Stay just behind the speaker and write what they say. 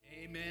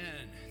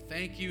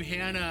Thank you,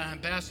 Hannah and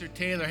Pastor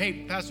Taylor. Hey,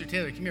 Pastor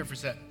Taylor, come here for a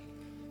sec.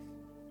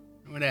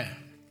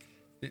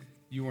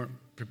 You weren't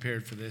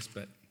prepared for this,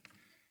 but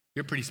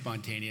you're pretty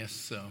spontaneous,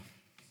 so.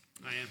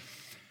 I am.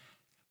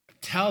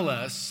 Tell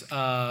us,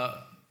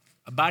 about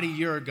a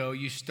year ago,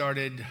 you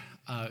started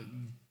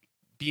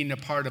being a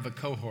part of a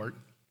cohort,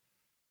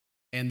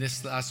 and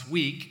this last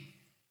week,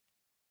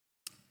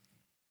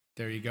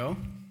 there you go.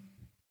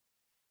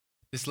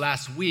 This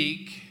last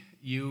week,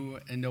 you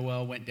and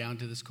Noel went down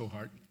to this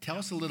cohort. Tell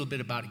us a little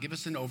bit about it. Give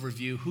us an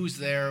overview. Who's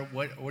there?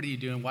 What are you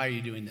doing? Why are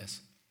you doing this?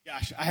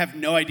 Gosh, I have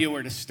no idea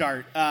where to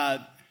start.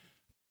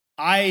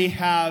 I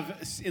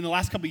have, in the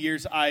last couple of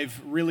years, I've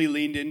really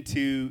leaned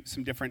into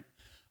some different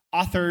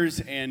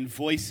authors and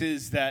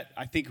voices that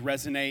I think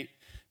resonate,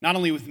 not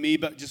only with me,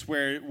 but just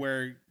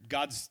where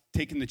God's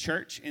taken the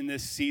church in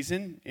this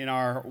season in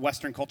our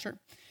Western culture.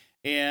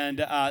 And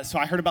so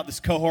I heard about this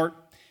cohort,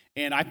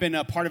 and I've been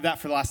a part of that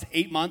for the last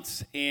 8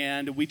 months,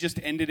 and we just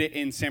ended it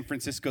in San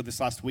Francisco this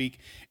last week.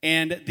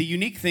 And the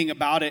unique thing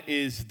about it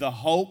is the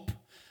hope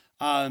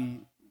that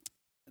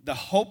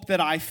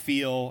I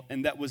feel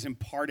and that was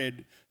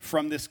imparted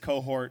from this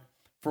cohort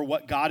for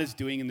what God is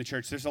doing in the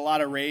church. There's a lot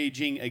of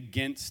raging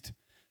against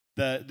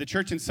the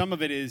church, and some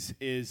of it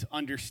is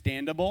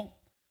understandable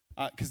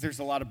because there's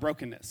a lot of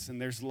brokenness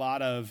and there's a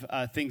lot of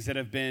things that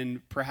have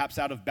been perhaps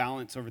out of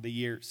balance over the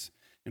years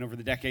and over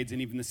the decades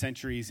and even the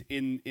centuries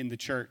in the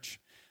church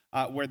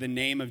where the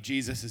name of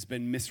Jesus has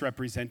been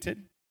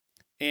misrepresented.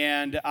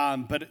 And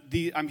but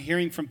I'm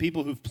hearing from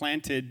people who've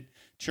planted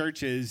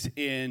churches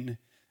in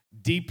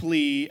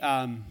deeply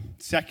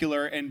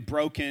secular and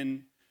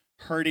broken,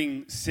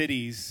 hurting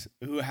cities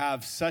who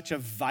have such a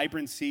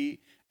vibrancy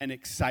and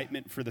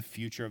excitement for the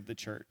future of the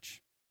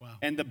church. Wow.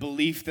 And the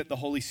belief that the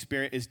Holy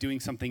Spirit is doing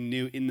something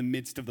new in the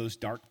midst of those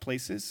dark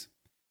places.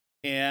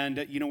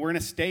 And, we're in a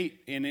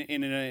state, in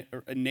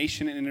a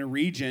nation, in a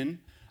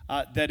region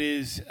that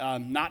is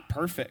not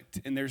perfect.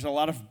 And there's a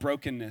lot of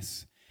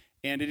brokenness.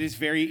 And it is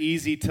very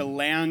easy to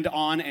land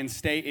on and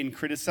stay in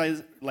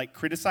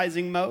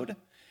criticizing mode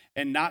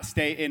and not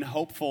stay in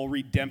hopeful,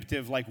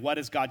 redemptive, what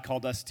has God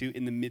called us to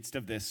in the midst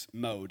of this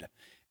mode.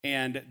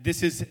 And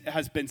this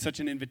has been such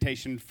an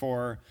invitation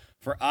for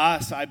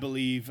us, I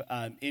believe,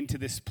 into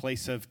this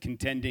place of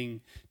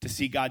contending to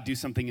see God do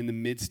something in the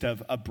midst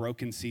of a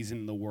broken season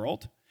in the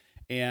world.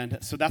 And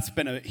so that's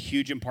been a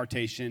huge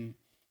impartation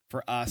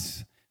for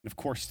us. And of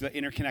course, the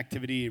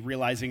interconnectivity,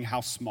 realizing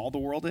how small the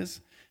world is,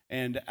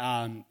 and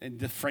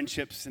the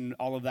friendships and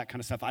all of that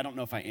kind of stuff. I don't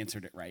know if I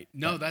answered it right.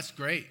 No, that's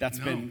great. That's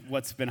been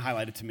what's been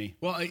highlighted to me.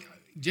 Well,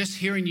 just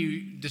hearing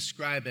you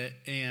describe it,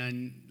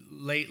 and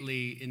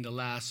lately in the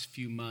last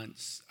few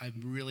months, I've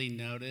really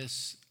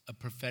noticed a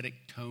prophetic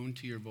tone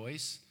to your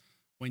voice.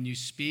 When you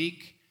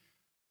speak,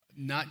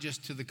 not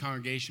just to the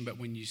congregation, but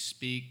when you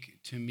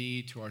speak to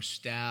me, to our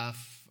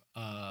staff,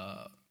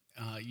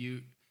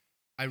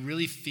 I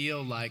really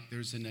feel like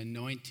there's an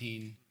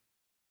anointing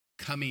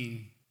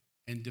coming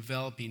and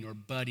developing or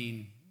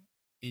budding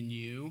in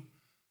you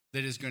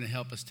that is going to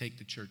help us take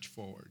the church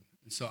forward.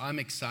 And so I'm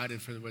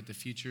excited for what the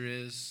future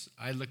is.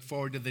 I look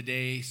forward to the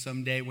day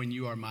someday when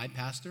you are my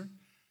pastor,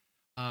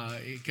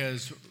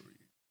 because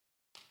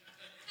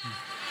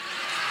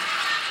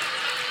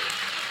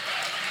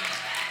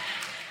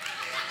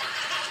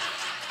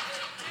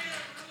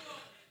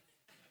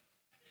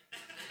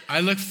I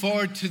look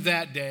forward to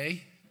that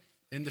day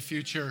in the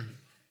future.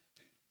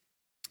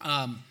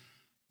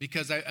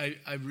 Because I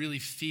really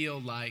feel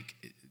like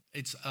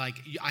it's like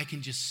I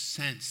can just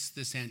sense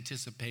this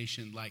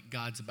anticipation, like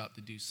God's about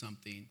to do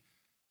something.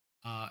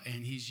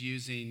 And he's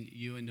using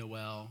you and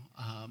Noel.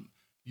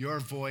 Your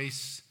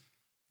voice,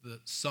 the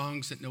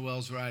songs that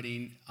Noel's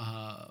writing,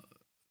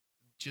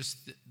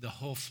 just the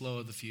whole flow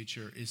of the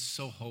future is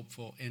so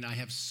hopeful. And I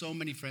have so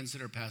many friends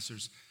that are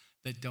pastors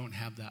that don't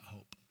have that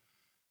hope.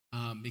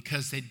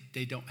 Because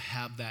they don't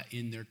have that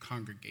in their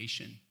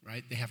congregation,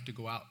 right? They have to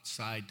go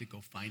outside to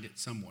go find it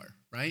somewhere,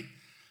 right?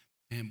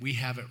 And we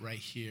have it right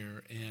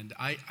here. And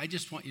I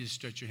just want you to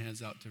stretch your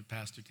hands out to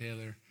Pastor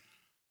Taylor,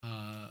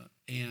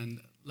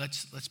 and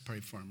let's pray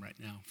for him right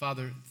now.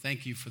 Father,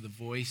 thank you for the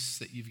voice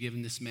that you've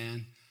given this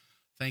man.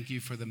 Thank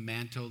you for the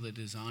mantle that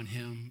is on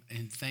him.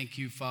 And thank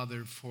you,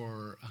 Father,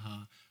 for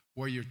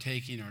where you're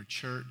taking our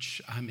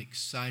church. I'm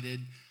excited.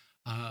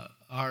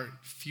 Our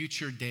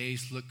future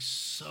days look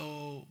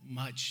so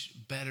much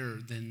better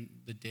than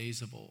the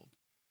days of old.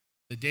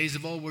 The days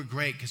of old were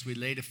great because we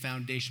laid a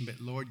foundation,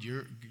 but Lord,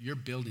 you're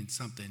building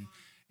something,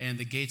 and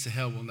the gates of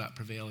hell will not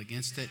prevail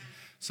against it.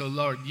 So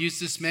Lord, use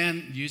this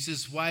man, use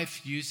his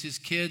wife, use his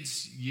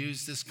kids,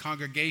 use this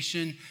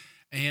congregation,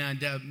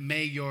 and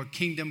may your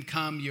kingdom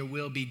come, your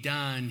will be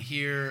done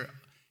here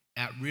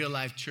at Real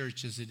Life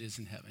Church as it is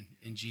in heaven.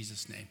 In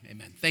Jesus' name,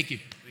 amen. Thank you.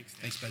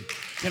 Thanks, Ben.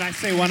 Can I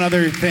say one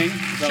other thing?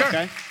 Is that sure.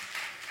 Okay.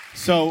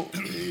 So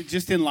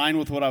just in line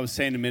with what I was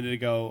saying a minute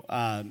ago,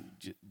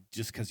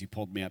 just because you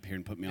pulled me up here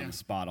and put me on the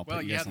spot, I'll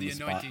put you guys on the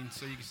spot. Well, you have the anointing,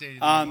 so you can say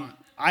anything you want.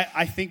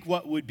 I think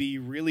what would be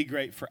really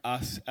great for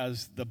us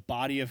as the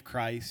body of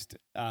Christ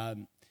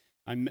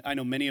I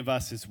know many of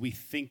us, as we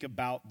think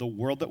about the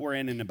world that we're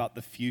in and about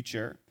the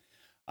future,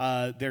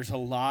 there's a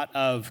lot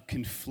of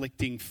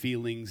conflicting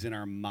feelings in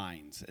our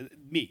minds.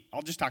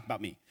 I'll just talk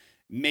about me.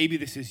 Maybe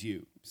this is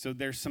you. So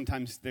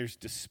sometimes there's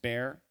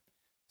despair.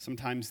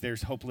 Sometimes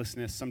there's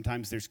hopelessness.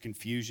 Sometimes there's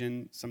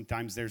confusion.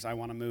 Sometimes there's I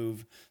want to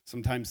move.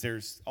 Sometimes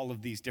there's all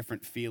of these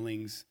different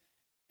feelings.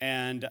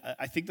 And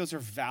I think those are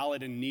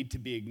valid and need to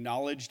be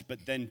acknowledged,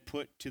 but then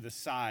put to the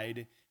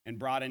side and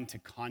brought into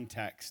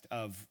context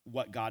of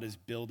what God is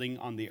building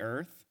on the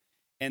earth,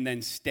 and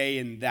then stay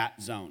in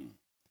that zone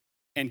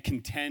and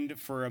contend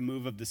for a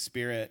move of the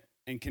Spirit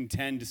and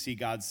contend to see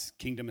God's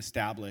kingdom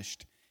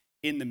established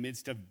in the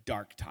midst of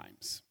dark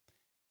times.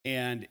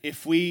 And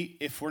if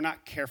we're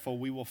not careful,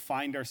 we will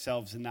find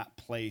ourselves in that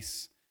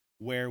place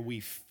where we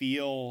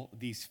feel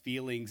these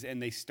feelings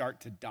and they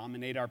start to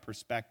dominate our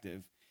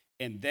perspective.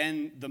 And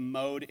then the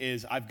mode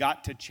is, I've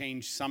got to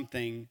change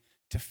something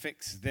to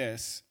fix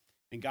this.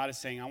 And God is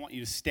saying, I want you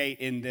to stay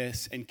in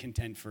this and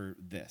contend for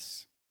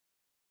this.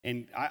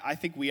 And I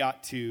think we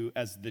ought to,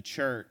 as the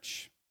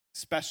church,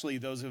 especially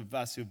those of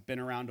us who've been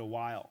around a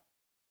while,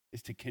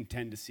 is to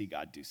contend to see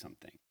God do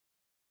something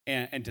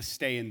and to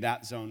stay in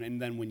that zone.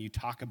 And then when you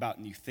talk about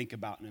and you think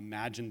about and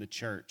imagine the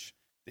church,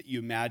 that you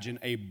imagine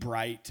a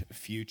bright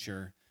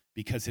future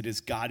because it is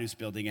God who's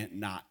building it,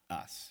 not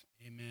us.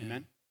 Amen.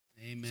 Amen?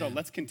 Amen. So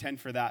let's contend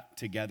for that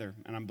together,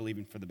 and I'm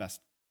believing for the best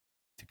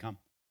to come.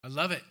 I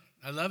love it.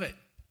 I love it.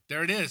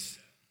 There it is.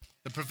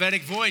 The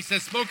prophetic voice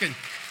has spoken.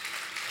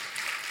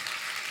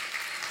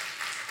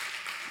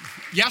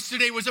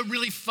 Yesterday was a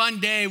really fun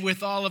day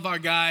with all of our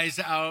guys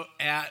out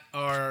at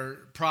our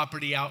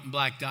property out in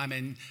Black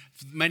Diamond.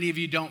 Many of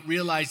you don't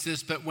realize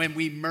this, but when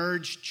we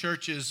merged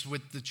churches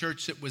with the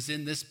church that was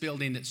in this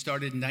building that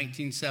started in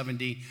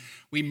 1970,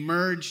 we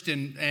merged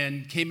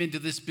and came into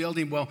this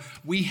building. Well,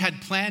 we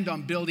had planned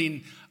on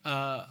building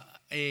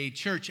a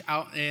church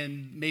out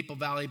in Maple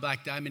Valley,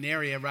 Black Diamond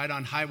area, right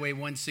on Highway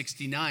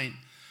 169.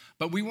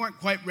 But we weren't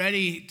quite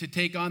ready to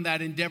take on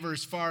that endeavor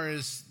as far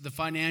as the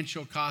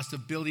financial cost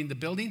of building the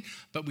building,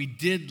 but we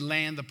did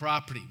land the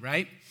property,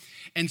 right?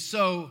 And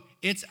so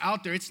it's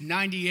out there. It's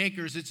 90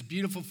 acres. It's a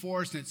beautiful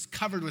forest, and it's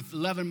covered with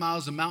 11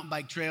 miles of mountain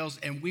bike trails.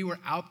 And we were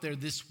out there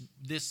this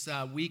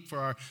week for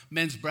our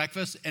men's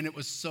breakfast, and it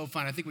was so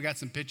fun. I think we got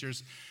some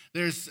pictures.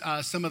 There's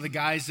some of the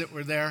guys that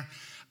were there.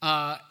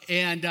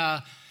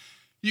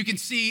 You can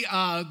see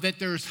that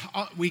there's,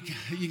 you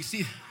can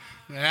see,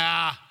 look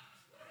at,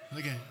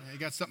 he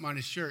got something on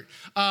his shirt.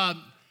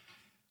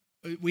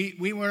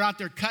 We were out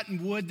there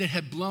cutting wood that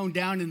had blown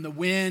down in the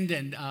wind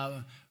and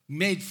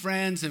made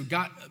friends and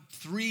got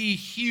 3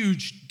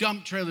 huge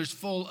dump trailers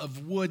full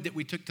of wood that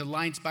we took to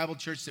Lions Bible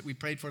Church that we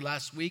prayed for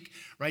last week.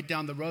 Right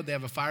down the road, they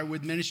have a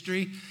firewood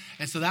ministry.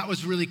 And so that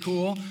was really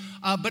cool.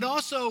 But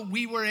also,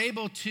 we were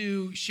able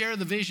to share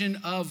the vision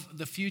of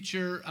the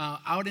future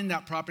out in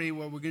that property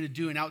where we're going to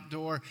do an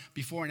outdoor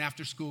before and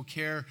after school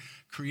care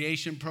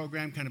creation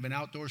program, kind of an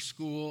outdoor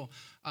school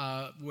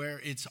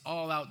where it's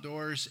all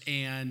outdoors.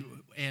 And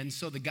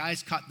so the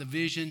guys caught the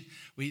vision.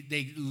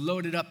 They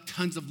loaded up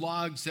tons of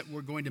logs that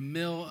we're going to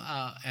mill.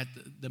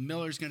 The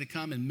miller's going to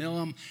come and mill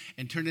them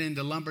and turn it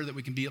into lumber that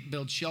we can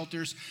build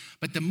shelters.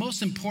 But the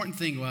most important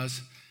thing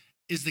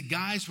is the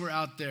guys were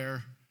out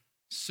there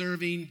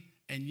serving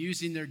and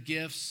using their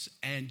gifts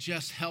and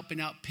just helping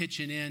out,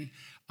 pitching in,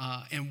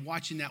 and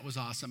watching that was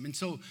awesome. And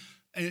so,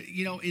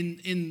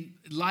 in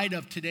light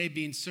of today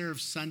being Serve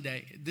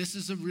Sunday, this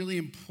is a really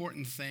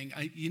important thing.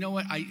 You know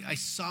what? I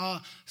saw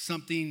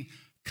something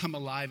come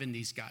alive in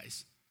these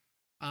guys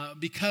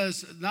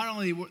because not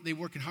only were they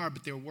working hard,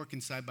 but they were working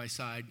side by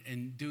side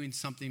and doing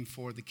something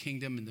for the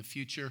kingdom in the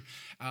future.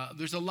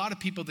 There's a lot of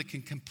people that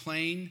can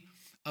complain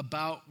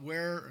about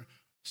where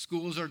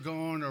schools are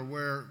going or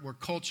where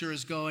culture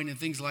is going and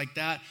things like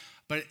that.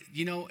 But,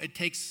 it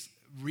takes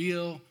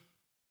real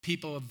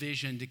people of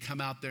vision to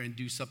come out there and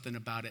do something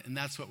about it. And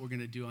that's what we're going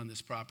to do on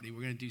this property.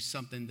 We're going to do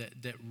something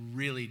that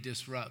really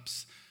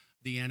disrupts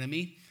the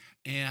enemy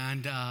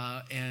and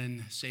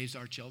saves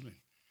our children.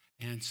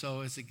 And so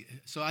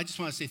I just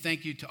want to say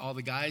thank you to all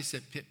the guys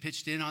that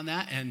pitched in on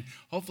that. And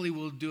hopefully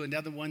we'll do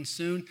another one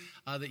soon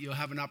that you'll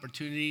have an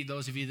opportunity.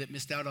 Those of you that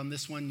missed out on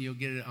this one, you'll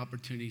get an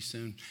opportunity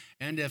soon.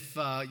 And if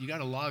you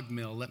got a log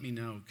mill, let me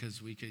know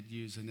because we could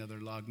use another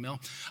log mill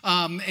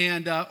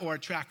or a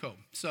track hoe.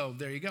 So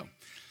there you go.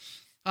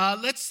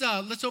 Let's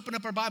open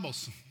up our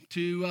Bibles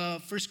to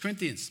 1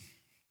 Corinthians.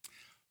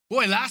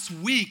 Boy, last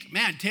week,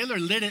 man, Taylor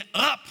lit it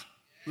up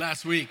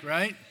last week,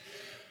 right?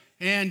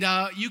 And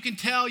you can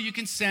tell, you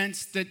can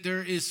sense that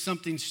there is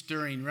something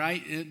stirring,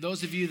 right?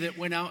 Those of you that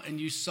went out and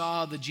you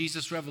saw the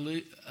Jesus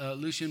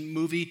Revolution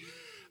movie,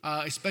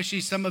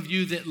 especially some of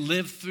you that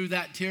lived through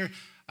that tear,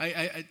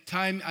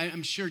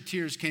 I'm sure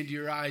tears came to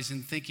your eyes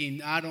and thinking,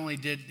 not only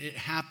did it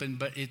happen,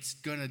 but it's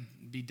going to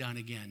be done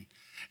again.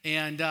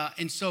 And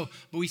so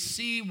we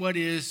see what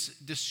is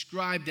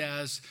described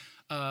as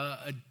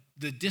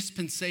the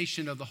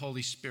dispensation of the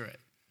Holy Spirit.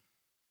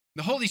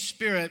 The Holy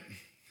Spirit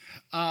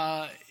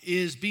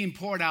is being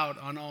poured out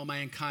on all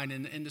mankind.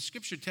 And the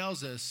scripture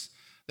tells us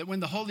that when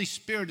the Holy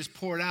Spirit is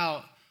poured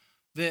out,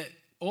 that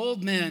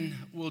old men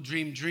will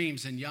dream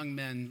dreams and young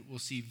men will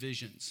see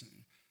visions.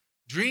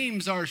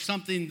 Dreams are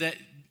something that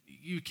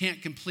you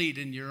can't complete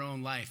in your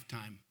own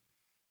lifetime.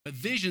 But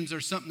visions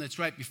are something that's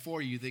right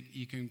before you that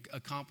you can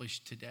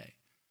accomplish today.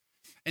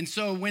 And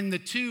so when the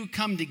two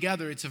come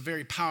together, it's a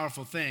very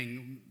powerful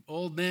thing.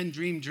 Old men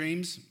dream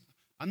dreams.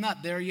 I'm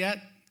not there yet.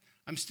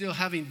 I'm still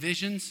having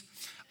visions.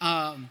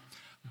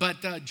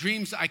 But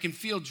dreams, I can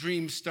feel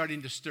dreams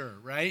starting to stir,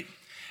 right?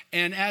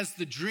 And as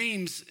the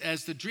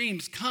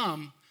dreams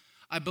come,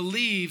 I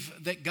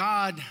believe that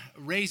God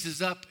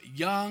raises up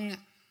young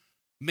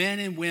men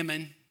and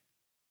women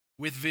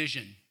with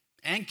vision,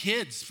 and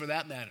kids for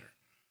that matter,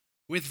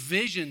 with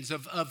visions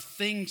of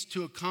things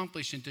to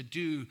accomplish and to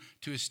do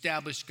to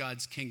establish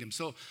God's kingdom.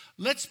 So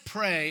let's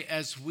pray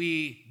as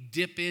we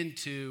dip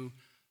into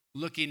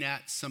looking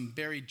at some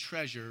buried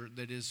treasure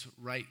that is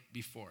right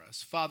before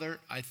us. Father,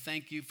 I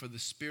thank you for the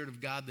Spirit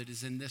of God that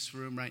is in this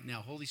room right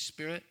now. Holy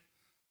Spirit,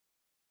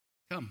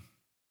 come.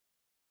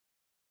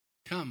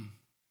 Come.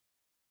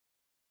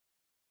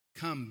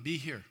 Come, be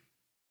here.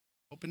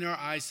 Open our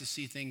eyes to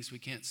see things we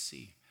can't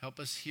see. Help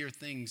us hear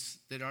things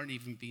that aren't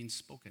even being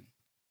spoken,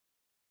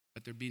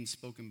 but they're being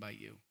spoken by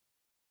you.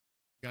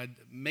 God,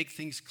 make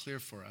things clear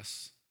for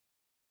us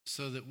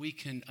so that we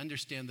can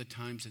understand the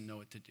times and know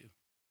what to do.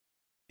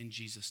 In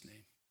Jesus'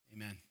 name,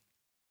 amen.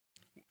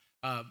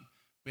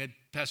 We had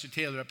Pastor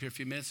Taylor up here a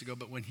few minutes ago,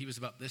 but when he was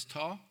about this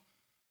tall,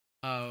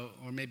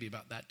 or maybe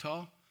about that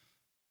tall,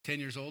 10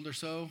 years old or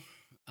so,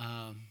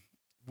 I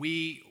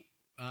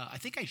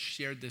think I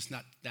shared this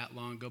not that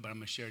long ago, but I'm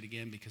going to share it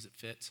again because it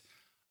fits.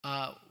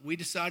 We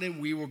decided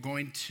we were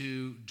going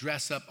to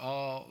dress up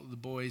all the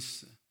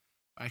boys.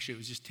 Actually, it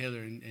was just Taylor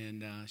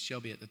and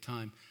Shelby at the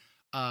time,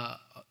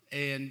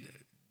 and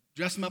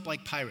dress them up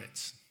like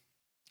pirates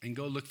and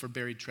go look for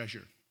buried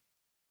treasure.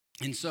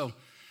 And so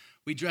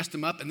we dressed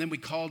them up, and then we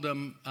called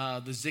them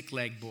the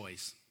Ziklag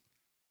Boys.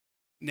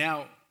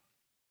 Now,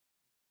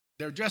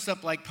 they're dressed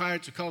up like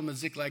pirates. We called them the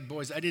Ziklag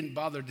Boys. I didn't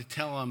bother to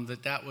tell them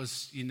that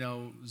was,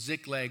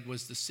 Ziklag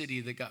was the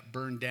city that got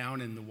burned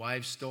down and the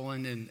wives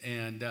stolen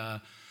and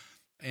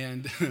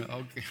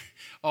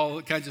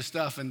all kinds of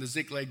stuff. And the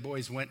Ziklag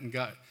Boys went and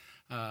got,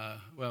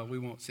 we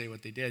won't say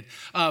what they did.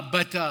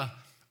 But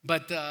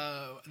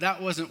that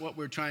wasn't what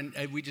we're trying.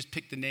 We just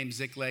picked the name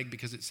Ziklag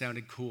because it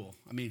sounded cool.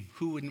 I mean,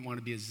 who wouldn't want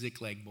to be a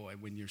Ziklag boy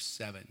when you're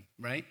 7,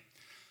 right?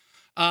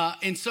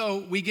 And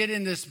so we get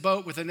in this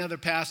boat with another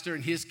pastor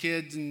and his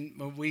kids,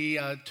 and we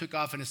took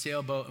off in a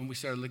sailboat, and we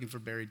started looking for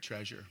buried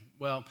treasure.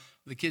 Well,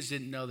 the kids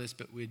didn't know this,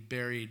 but we'd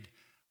buried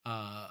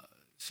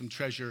some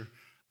treasure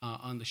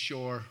on the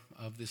shore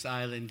of this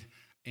island.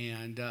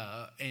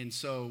 And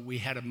so we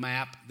had a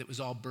map that was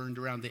all burned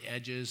around the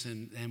edges,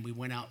 and we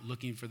went out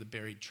looking for the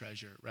buried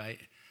treasure, right?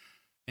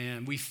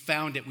 And we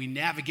found it. We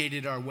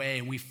navigated our way,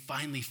 and we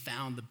finally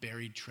found the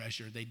buried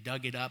treasure. They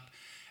dug it up,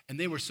 and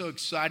they were so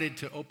excited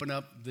to open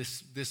up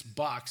this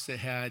box that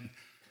had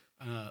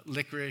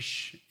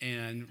licorice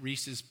and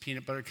Reese's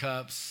peanut butter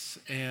cups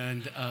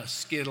and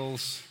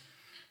Skittles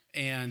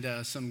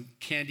and some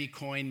candy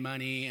coin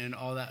money and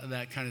all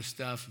that kind of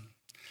stuff.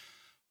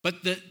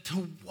 But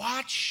to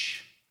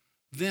watch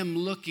them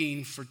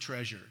looking for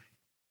treasure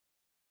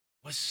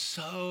was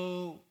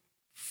so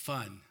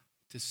fun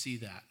to see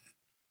that.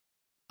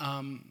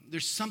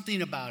 There's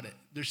something about it.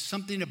 There's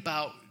something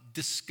about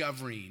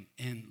discovering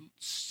and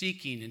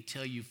seeking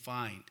until you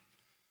find.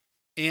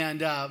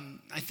 And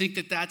I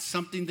think that's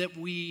something that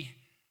we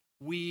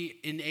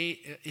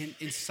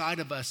inside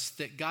of us,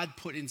 that God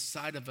put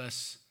inside of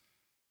us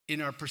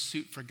in our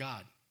pursuit for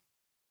God,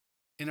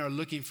 in our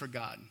looking for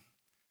God.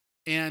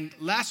 And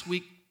last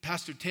week,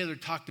 Pastor Taylor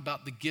talked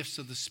about the gifts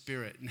of the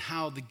Spirit and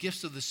how the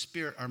gifts of the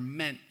Spirit are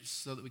meant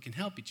so that we can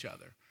help each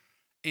other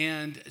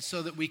and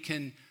so that we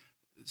can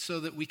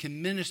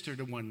minister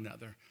to one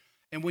another.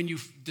 And when you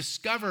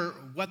discover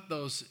what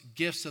those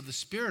gifts of the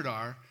Spirit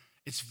are,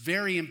 it's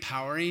very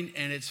empowering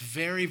and it's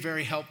very,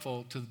 very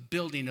helpful to the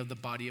building of the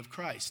body of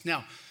Christ.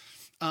 Now,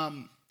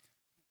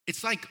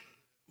 it's like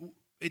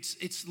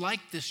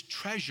this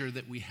treasure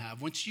that we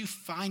have. Once you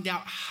find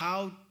out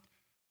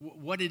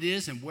what it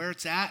is and where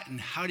it's at and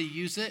how to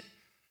use it,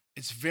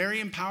 it's very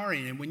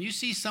empowering. And when you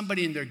see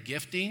somebody in their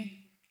gifting,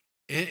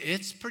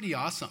 it's pretty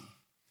awesome.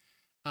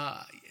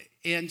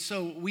 And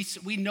so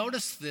we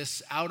noticed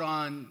this out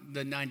on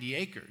the 90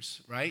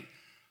 acres, right?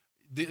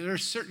 There are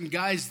certain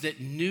guys that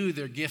knew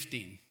their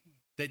gifting,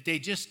 that they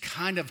just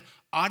kind of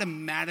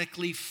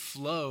automatically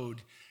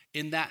flowed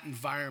in that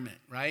environment,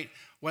 right?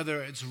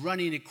 Whether it's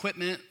running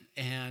equipment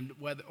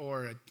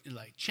or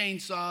like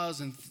chainsaws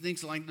and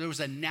things like that. There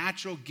was a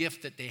natural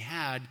gift that they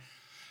had.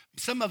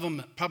 Some of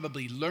them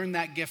probably learned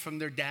that gift from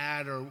their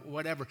dad or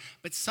whatever,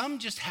 but some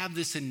just have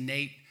this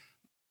innate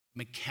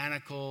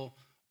mechanical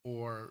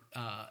or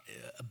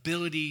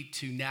ability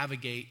to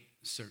navigate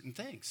certain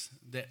things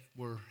that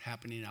were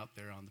happening out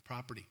there on the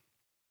property.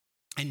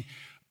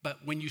 But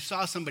when you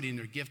saw somebody in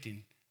their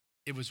gifting,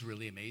 it was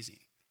really amazing.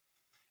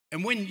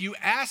 And when you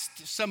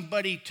asked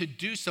somebody to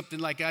do something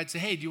like I'd say,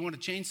 hey, do you want a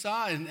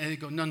chainsaw? And they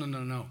go,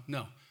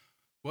 no.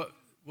 What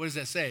does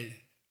that say?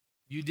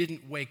 You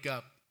didn't wake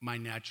up my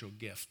natural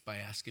gift by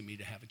asking me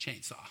to have a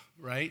chainsaw,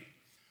 right?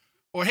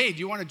 Or, hey, do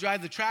you want to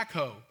drive the track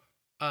hoe?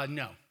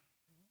 No,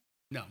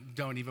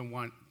 don't even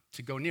want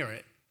to go near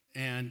it.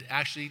 And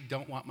actually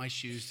don't want my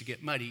shoes to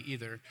get muddy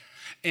either.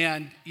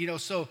 And,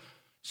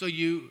 so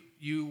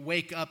you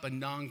wake up a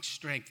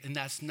non-strength, and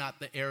that's not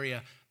the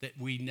area that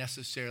we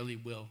necessarily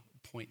will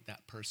point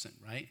that person,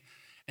 right?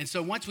 And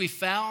so once we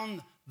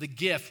found the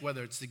gift,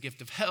 whether it's the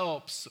gift of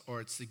helps or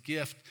it's the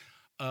gift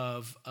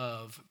of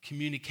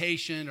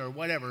communication or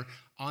whatever,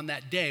 on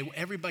that day,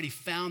 everybody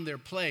found their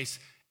place.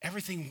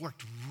 Everything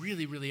worked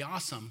really, really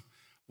awesome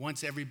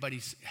once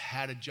everybody's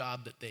had a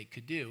job that they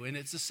could do. And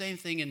it's the same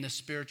thing in the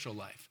spiritual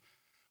life.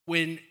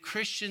 When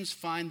Christians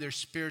find their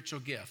spiritual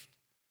gift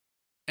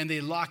and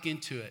they lock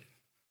into it,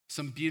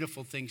 some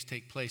beautiful things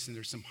take place and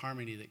there's some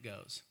harmony that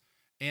goes.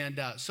 And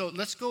so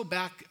let's go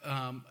back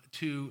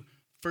to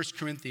 1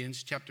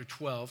 Corinthians chapter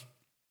 12.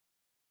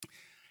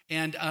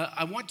 And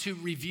I want to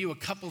review a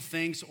couple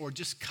things or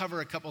just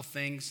cover a couple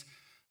things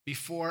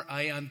before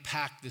I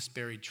unpack this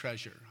buried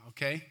treasure,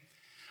 okay?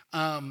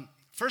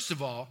 First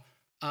of all,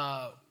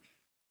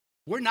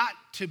 we're not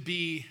to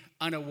be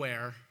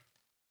unaware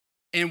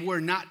and we're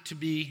not to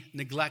be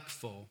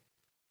neglectful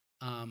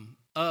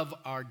of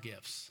our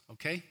gifts,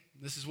 okay?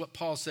 This is what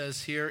Paul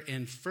says here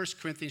in 1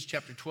 Corinthians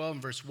chapter 12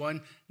 and verse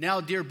 1.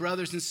 Now, dear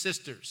brothers and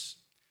sisters,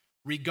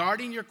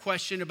 regarding your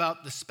question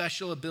about the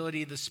special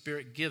ability the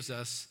Spirit gives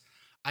us,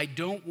 I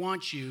don't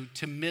want you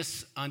to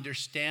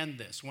misunderstand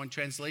this. One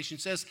translation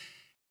says,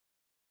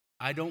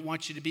 I don't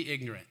want you to be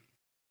ignorant.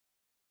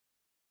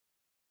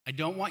 I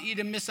don't want you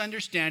to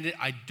misunderstand it.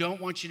 I don't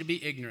want you to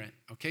be ignorant,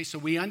 okay? So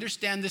we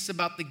understand this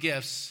about the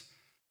gifts.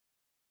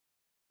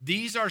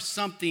 These are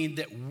something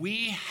that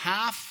we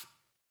have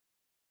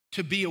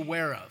to be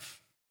aware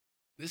of.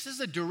 This is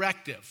a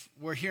directive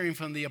we're hearing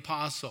from the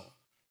apostle.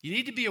 You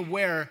need to be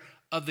aware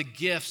of the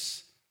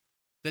gifts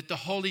that the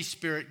Holy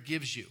Spirit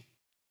gives you,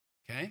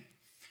 okay?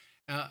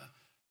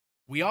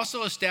 We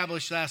also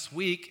established last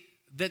week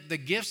that the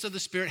gifts of the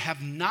Spirit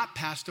have not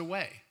passed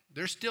away.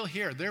 They're still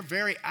here. They're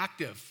very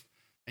active.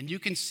 And you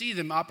can see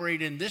them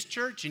operate in this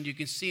church, and you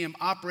can see them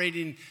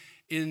operating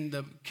in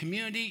the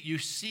community. You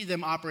see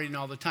them operating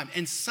all the time.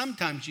 And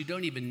sometimes you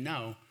don't even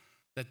know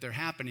that they're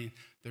happening.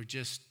 They're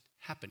just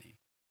happening.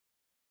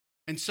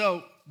 And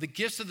so the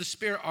gifts of the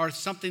Spirit are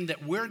something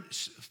that we're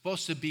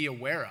supposed to be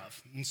aware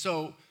of. And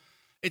so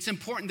it's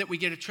important that we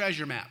get a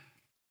treasure map.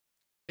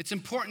 It's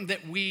important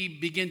that we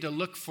begin to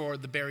look for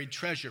the buried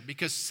treasure,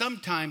 because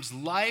sometimes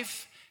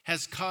life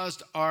has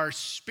caused our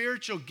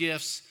spiritual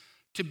gifts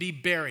to be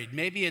buried.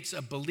 Maybe it's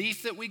a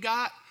belief that we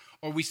got,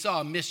 or we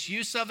saw a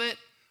misuse of it,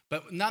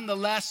 but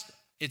nonetheless,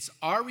 it's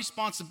our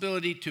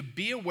responsibility to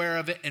be aware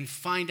of it and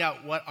find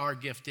out what our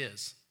gift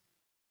is.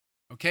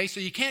 Okay, so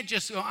you can't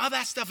just go, oh,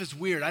 that stuff is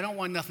weird. I don't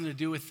want nothing to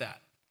do with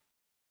that.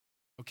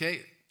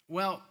 Okay,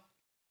 well,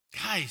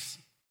 guys,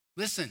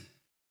 listen,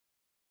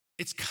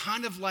 it's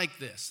kind of like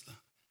this.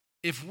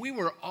 If we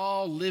were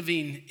all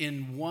living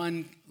in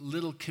one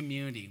little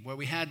community where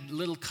we had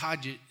little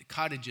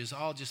cottages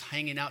all just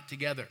hanging out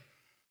together,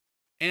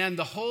 and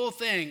the whole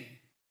thing,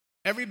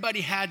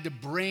 everybody had to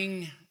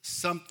bring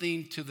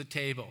something to the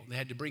table. They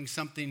had to bring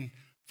something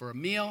for a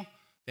meal.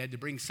 They had to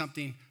bring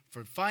something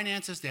for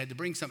finances. They had to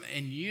bring something.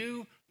 And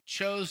you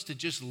chose to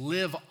just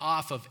live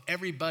off of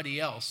everybody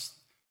else.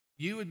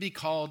 You would be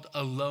called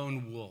a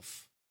lone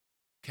wolf,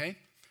 okay?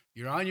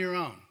 You're on your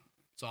own.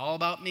 It's all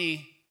about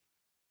me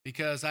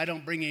because I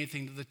don't bring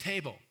anything to the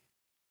table.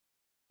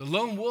 The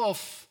lone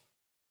wolf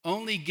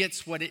only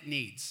gets what it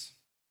needs.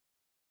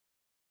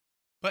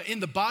 But in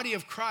the body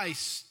of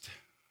Christ,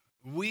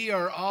 we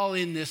are all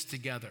in this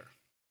together.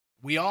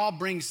 We all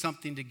bring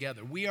something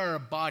together. We are a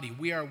body.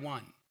 We are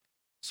one.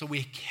 So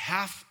we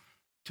have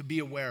to be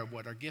aware of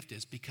what our gift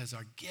is, because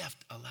our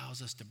gift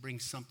allows us to bring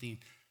something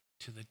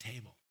to the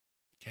table.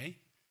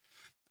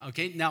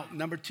 Okay, now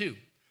number 2,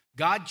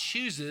 God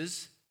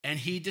chooses and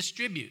he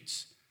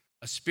distributes.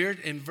 A spirit,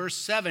 in verse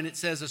 7, it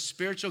says a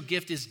spiritual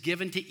gift is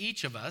given to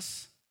each of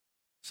us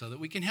so that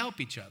we can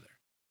help each other.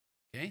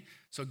 Okay,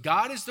 so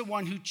God is the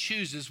one who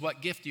chooses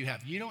what gift you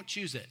have. You don't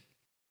choose it.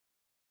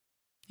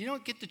 You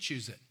don't get to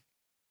choose it.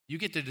 You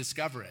get to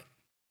discover it.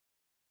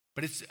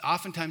 But it's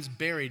oftentimes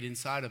buried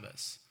inside of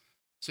us.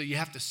 So you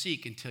have to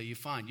seek until you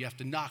find. You have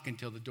to knock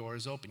until the door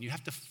is open. You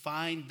have to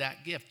find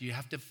that gift. You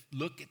have to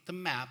look at the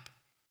map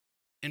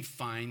and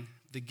find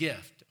the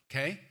gift,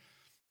 okay?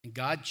 And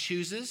God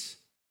chooses,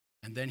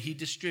 and then he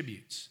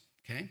distributes,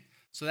 okay?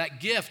 So that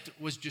gift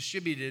was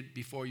distributed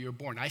before you were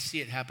born. I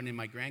see it happen in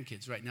my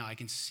grandkids right now. I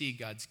can see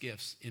God's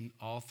gifts in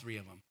all 3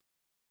 of them.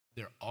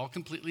 They're all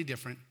completely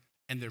different,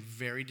 and they're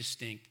very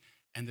distinct,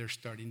 and they're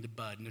starting to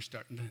bud, and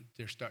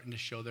they're starting to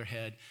show their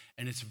head,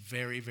 and it's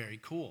very, very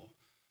cool.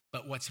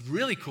 But what's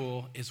really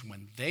cool is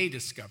when they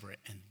discover it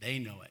and they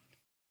know it,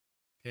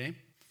 okay?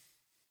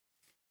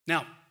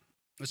 Now,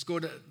 let's go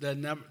to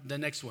the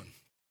next one.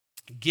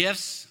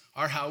 Gifts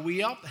are how we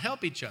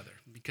help each other,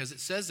 because it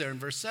says there in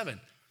verse 7,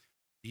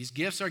 these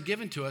gifts are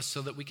given to us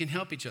so that we can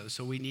help each other.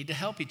 So we need to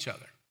help each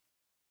other.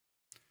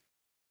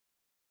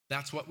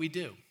 That's what we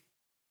do.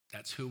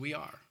 That's who we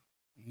are.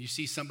 You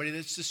see somebody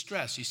that's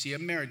distressed. You see a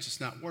marriage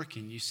that's not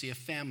working. You see a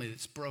family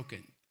that's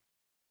broken.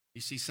 You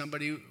see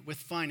somebody with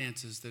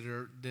finances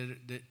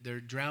they're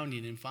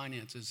drowning in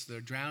finances. They're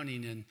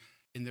drowning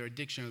in their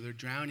addiction, or they're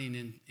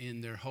drowning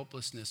in their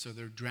hopelessness, or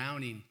they're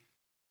drowning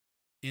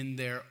in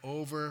their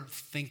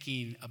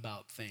overthinking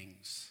about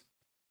things.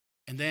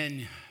 And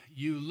then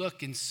you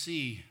look and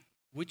see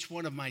which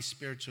one of my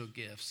spiritual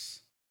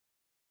gifts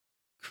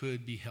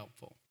could be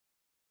helpful.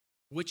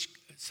 Which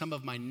some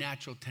of my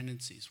natural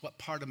tendencies, what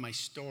part of my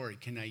story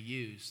can I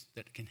use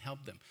that can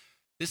help them?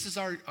 This is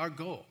our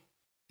goal,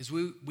 is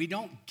we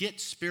don't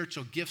get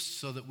spiritual gifts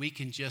so that we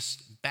can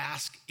just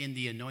bask in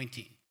the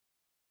anointing.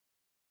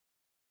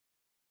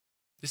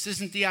 This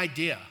isn't the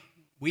idea.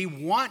 We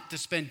want to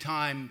spend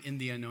time in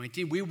the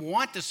anointing. We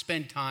want to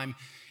spend time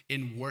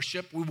in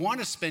worship. We want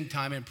to spend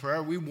time in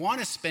prayer. We want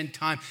to spend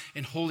time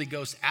in Holy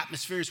Ghost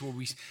atmospheres where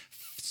we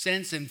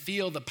sense and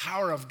feel the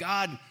power of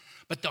God.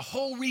 But the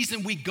whole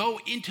reason we go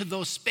into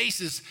those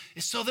spaces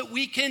is so that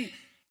we can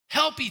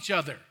help each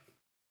other.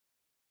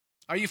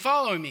 Are you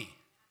following me?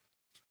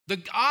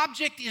 The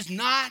object is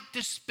not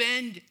to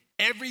spend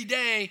every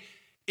day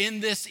in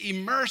this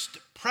immersed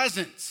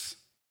presence.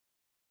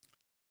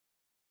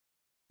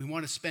 We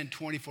want to spend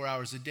 24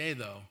 hours a day,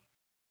 though,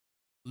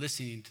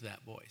 listening to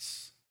that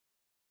voice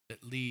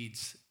that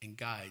leads and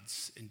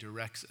guides and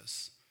directs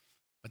us.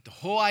 But the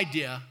whole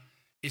idea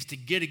is to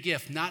get a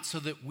gift, not so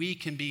that we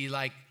can be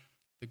like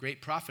the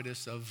great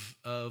prophetess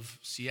of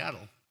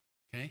Seattle,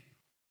 okay?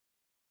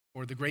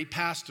 Or the great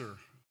pastor,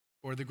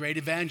 or the great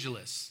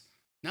evangelist.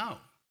 No,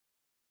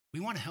 we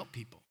want to help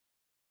people.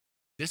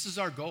 This is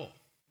our goal.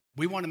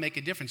 We want to make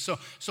a difference.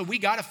 So we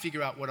got to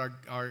figure out what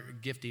our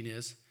gifting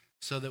is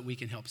so that we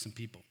can help some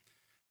people.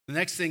 The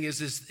next thing is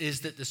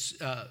that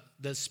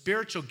the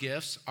spiritual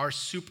gifts are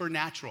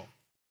supernatural.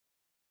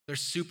 They're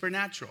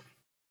supernatural.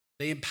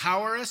 They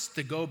empower us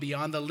to go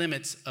beyond the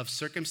limits of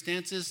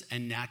circumstances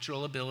and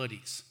natural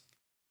abilities.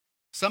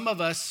 Some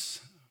of us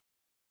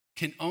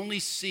can only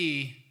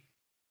see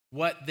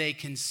what they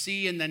can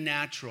see in the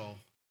natural.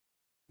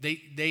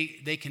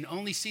 They can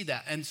only see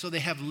that. And so they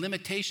have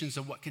limitations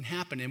of what can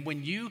happen. And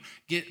when you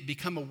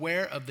become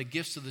aware of the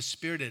gifts of the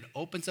Spirit, it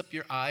opens up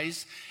your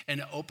eyes,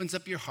 and it opens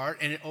up your heart,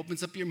 and it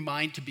opens up your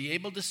mind to be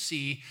able to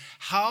see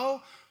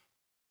how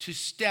to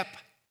step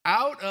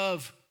out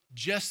of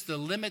just the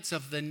limits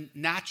of the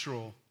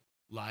natural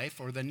life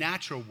or the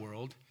natural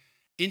world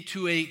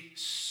into a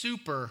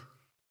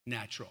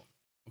supernatural.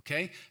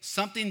 Okay?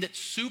 Something that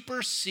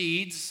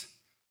supersedes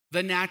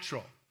the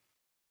natural.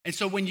 And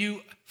so when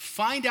you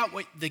find out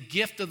what the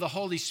gift of the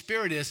Holy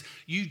Spirit is,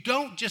 you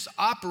don't just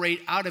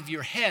operate out of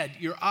your head,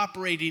 you're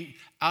operating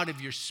out of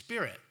your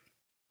spirit.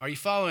 Are you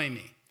following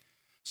me?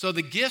 So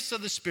the gifts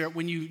of the Spirit,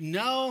 when you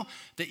know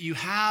that you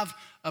have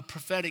a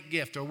prophetic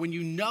gift, or when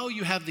you know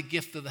you have the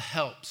gift of the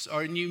helps,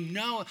 or you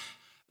know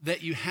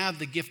that you have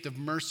the gift of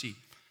mercy,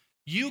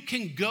 you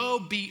can go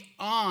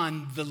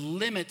beyond the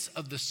limits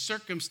of the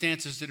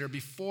circumstances that are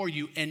before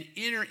you and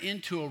enter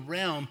into a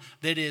realm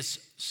that is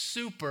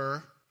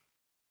supernatural.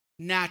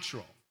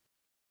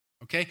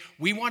 Okay?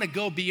 We want to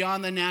go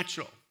beyond the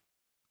natural.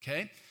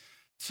 Okay?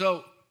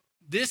 So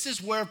this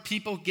is where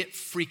people get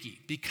freaky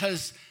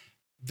because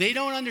they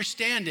don't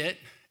understand it,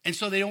 and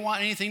so they don't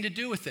want anything to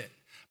do with it.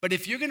 But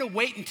if you're going to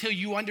wait until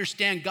you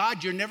understand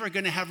God, you're never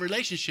going to have a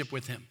relationship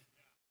with him.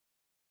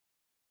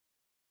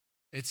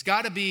 It's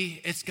got to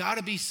be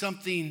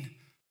something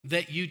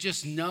that you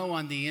just know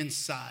on the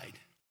inside.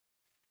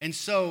 And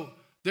so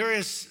there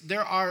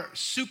are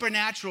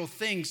supernatural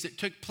things that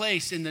took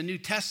place in the New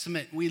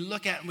Testament. We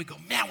look at and we go,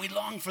 man, we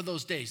long for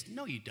those days.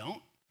 No, you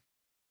don't.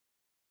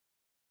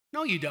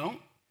 No, you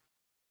don't.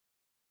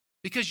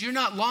 Because you're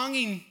not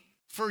longing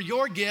for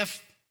your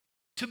gift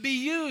to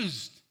be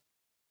used.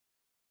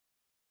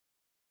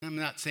 I'm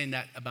not saying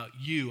that about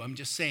you. I'm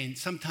just saying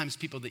sometimes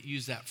people that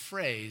use that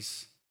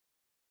phrase,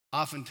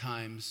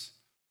 oftentimes,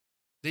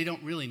 they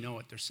don't really know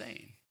what they're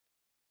saying.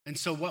 And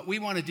so what we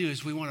want to do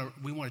is we want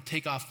to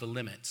take off the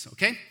limits,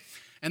 okay?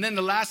 And then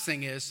the last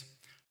thing is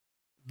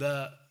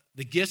the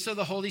gifts of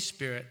the Holy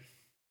Spirit,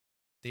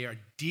 they are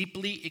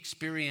deeply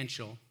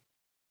experiential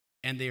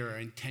and they are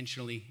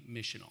intentionally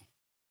missional.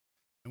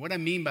 And what I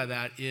mean by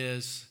that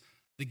is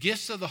the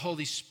gifts of the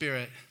Holy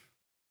Spirit,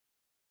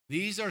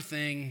 these are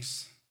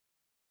things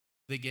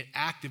that get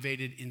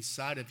activated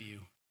inside of you.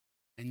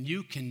 And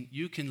you can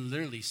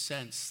literally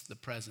sense the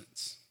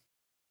presence.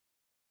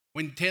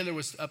 When Taylor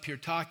was up here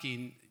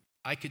talking,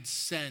 I could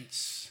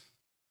sense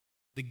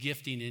the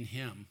gifting in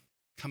him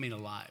coming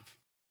alive.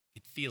 I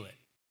could feel it.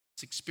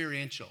 It's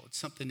experiential. It's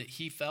something that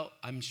he felt,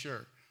 I'm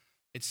sure.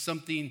 It's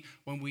something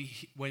when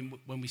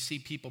we see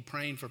people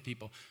praying for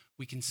people,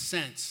 we can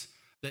sense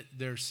that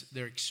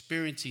they're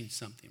experiencing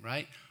something,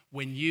 right?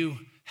 when you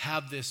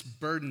have this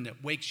burden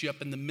that wakes you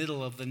up in the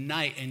middle of the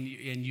night and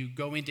you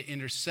go into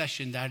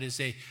intercession, that is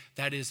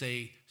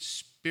a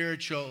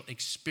spiritual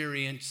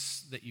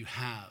experience that you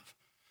have.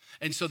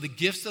 And so the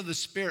gifts of the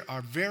Spirit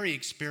are very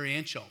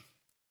experiential,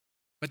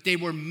 but they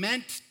were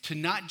meant to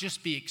not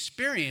just be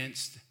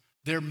experienced,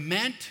 they're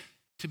meant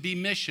to be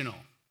missional.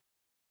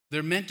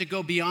 They're meant to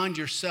go beyond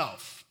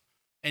yourself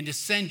and to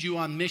send you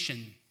on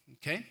mission,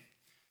 okay?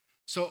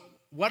 So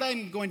what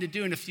I'm going to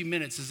do in a few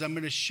minutes is I'm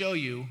going to show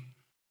you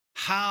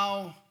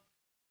how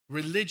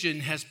religion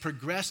has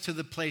progressed to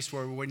the place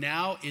where we're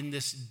now in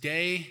this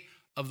day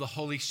of the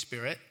Holy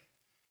Spirit,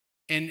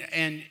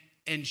 and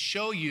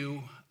show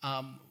you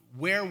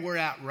where we're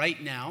at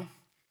right now.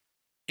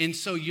 And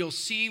so you'll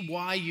see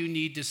why you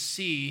need to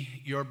see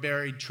your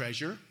buried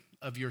treasure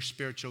of your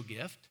spiritual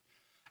gift.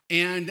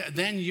 And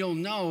then you'll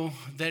know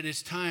that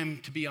it's time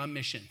to be on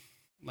mission.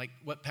 Like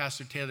what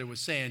Pastor Taylor was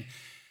saying,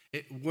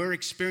 we're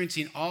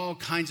experiencing all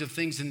kinds of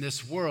things in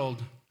this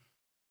world,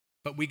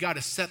 but we got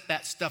to set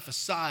that stuff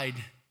aside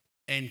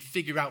and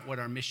figure out what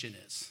our mission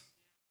is.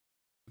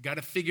 We got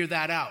to figure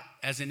that out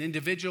as an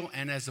individual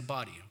and as a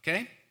body,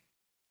 okay?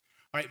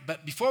 All right,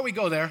 but before we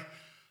go there,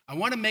 I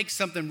want to make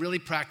something really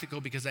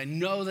practical because I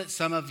know that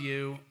some of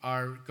you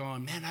are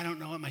going, man, I don't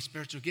know what my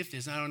spiritual gift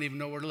is. I don't even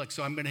know where to look.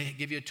 So I'm going to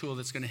give you a tool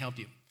that's going to help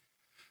you.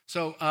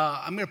 So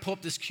I'm going to pull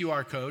up this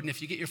QR code, and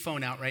if you get your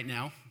phone out right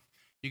now,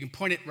 you can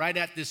point it right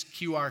at this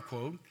QR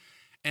code.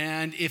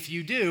 And if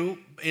you do,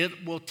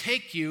 it will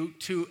take you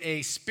to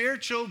a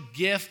spiritual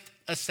gift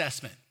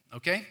assessment,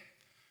 okay?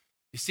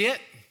 You see it?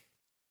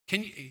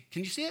 Can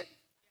you see it?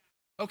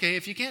 Okay,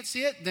 if you can't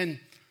see it, then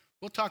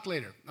we'll talk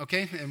later,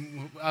 okay?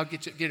 And I'll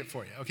get it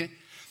for you, okay?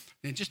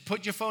 Then just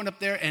put your phone up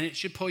there, and it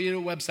should pull you to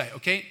a website,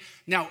 okay?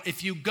 Now,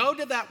 if you go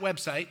to that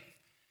website,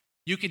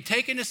 you can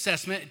take an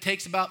assessment. It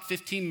takes about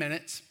 15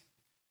 minutes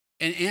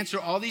and answer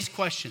all these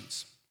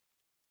questions.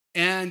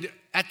 And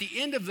at the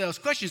end of those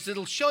questions,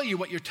 it'll show you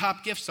what your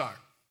top gifts are,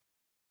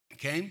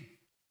 okay?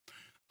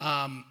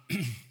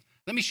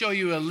 Let me show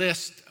you a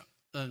list.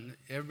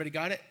 Everybody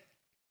got it?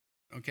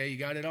 Okay, you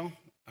got it all?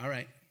 All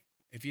right.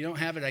 If you don't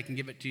have it, I can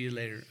give it to you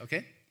later,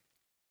 okay?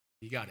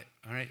 You got it,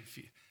 all right?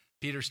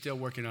 Peter's still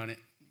working on it.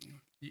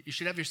 You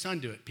should have your son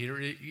do it, Peter.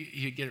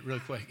 You get it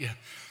real quick,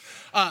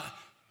 yeah.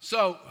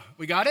 So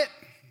we got it?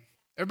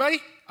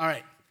 Everybody? All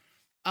right.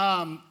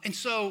 And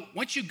so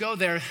once you go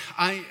there,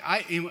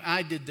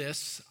 I did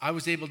this. I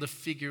was able to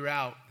figure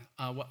out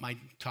what my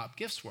top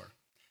gifts were.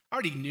 I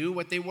already knew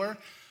what they were,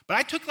 but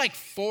I took like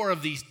 4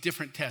 of these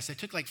different tests. I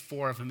took like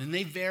 4 of them, and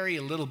they vary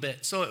a little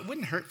bit. So it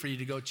wouldn't hurt for you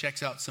to go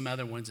check out some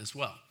other ones as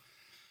well.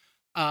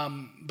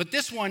 But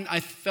this one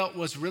I felt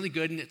was really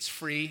good, and it's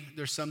free.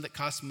 There's some that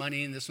cost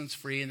money, and this one's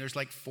free, and there's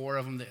like 4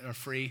 of them that are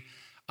free.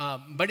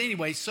 But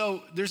anyway,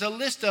 so there's a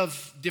list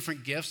of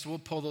different gifts. We'll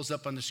pull those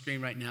up on the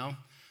screen right now.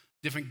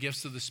 Different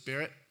gifts of the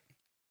Spirit.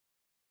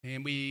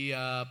 And we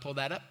pull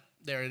that up.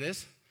 There it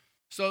is.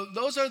 So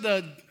those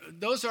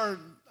are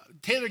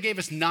Taylor gave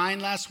us 9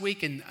 last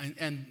week,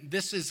 and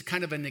this is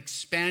kind of an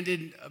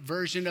expanded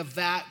version of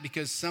that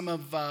because some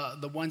of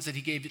the ones that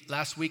he gave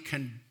last week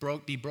can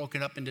be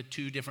broken up into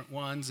 2 different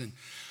ones. And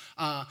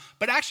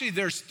but actually,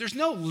 there's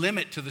no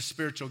limit to the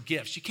spiritual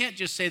gifts. You can't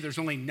just say there's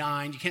only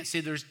 9. You can't say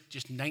there's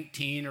just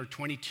 19 or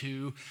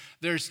 22.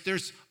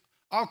 There's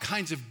all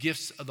kinds of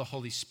gifts of the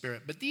Holy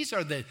Spirit, but these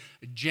are the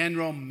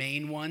general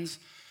main ones.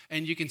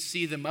 And you can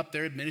see them up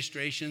there: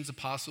 administrations,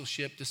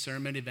 apostleship,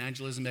 discernment,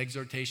 evangelism,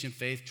 exhortation,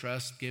 faith,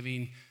 trust,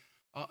 giving.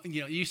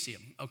 You see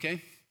them,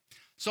 okay?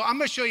 So I'm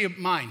going to show you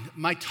mine.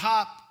 My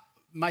top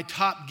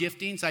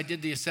giftings. I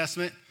did the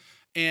assessment,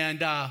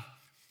 and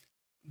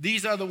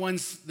these are the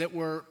ones that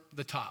were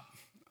the top,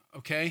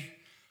 okay?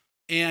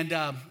 And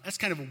that's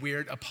kind of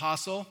weird.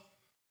 Apostle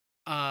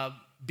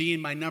being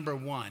my number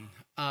 1.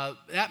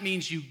 That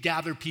means you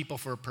gather people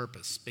for a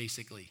purpose,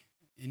 basically.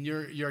 And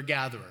you're a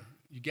gatherer.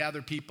 You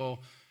gather people.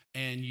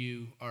 And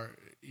you are,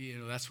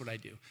 that's what I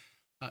do.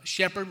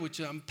 Shepherd, which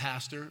I'm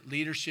pastor,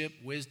 leadership,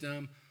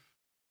 wisdom,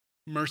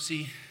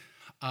 mercy.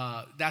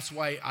 That's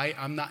why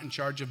I'm not in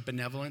charge of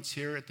benevolence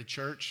here at the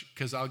church,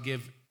 because I'll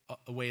give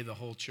away the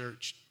whole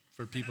church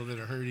for people that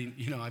are hurting.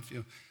 I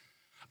feel.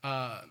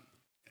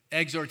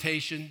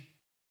 Exhortation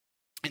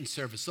and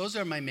service. Those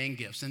are my main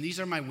gifts, and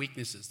these are my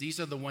weaknesses. These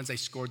are the ones I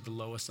scored the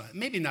lowest on.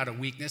 Maybe not a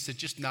weakness, it's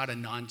just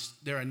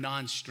they're a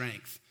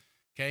non-strength,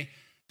 okay?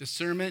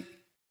 Discernment,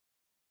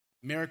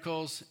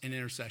 miracles, and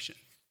intercession.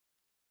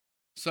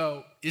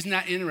 So isn't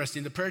that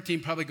interesting? The prayer team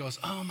probably goes,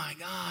 oh my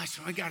gosh,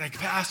 I got a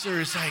pastor.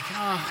 It's like,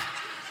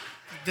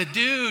 the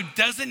dude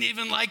doesn't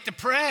even like to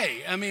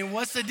pray. I mean,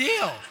 what's the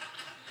deal?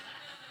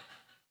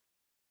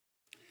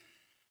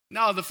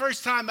 No, the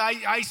first time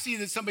I see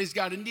that somebody's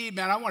got a need,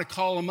 man, I want to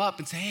call them up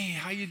and say, hey,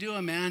 how you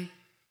doing, man?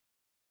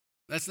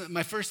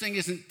 My first thing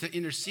isn't to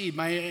intercede.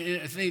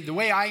 The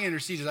way I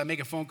intercede is I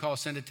make a phone call,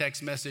 send a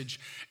text message,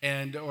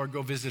 or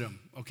go visit them,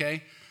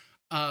 okay?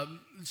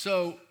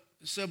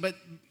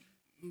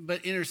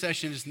 But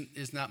intercession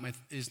is not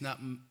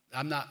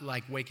I'm not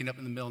like waking up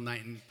in the middle of the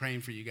night and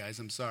praying for you guys.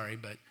 I'm sorry,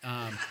 but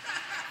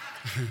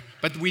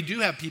But we do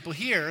have people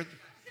here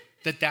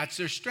that's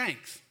their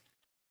strength,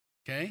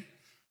 okay?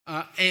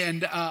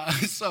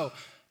 So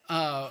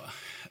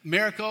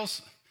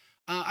miracles,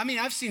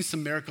 I've seen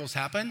some miracles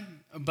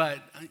happen, but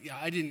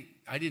I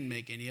didn't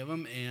make any of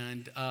them.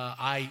 And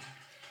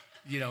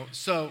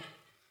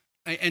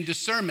and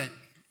discernment,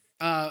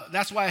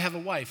 that's why I have a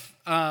wife.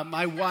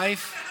 My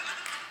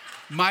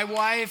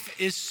wife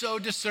is so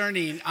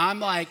discerning. I'm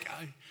like,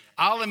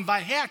 I'll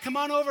invite, hey, come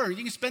on over.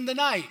 You can spend the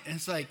night. And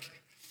it's like,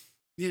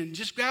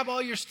 just grab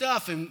all your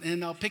stuff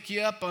and I'll pick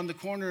you up on the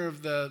corner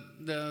of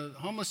the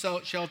homeless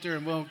shelter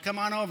and we'll come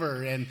on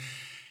over. And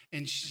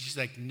she's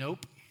like,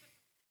 nope.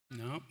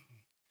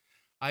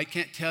 I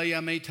can't tell you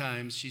how many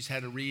times she's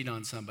had a read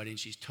on somebody and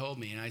she's told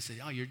me, and I said,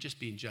 oh, you're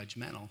just being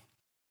judgmental.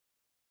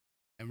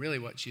 And really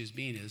what she was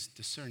being is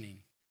discerning.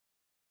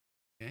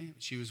 Okay?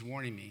 She was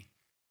warning me.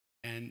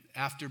 And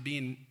after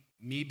being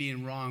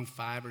wrong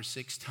 5 or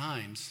 6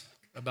 times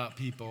about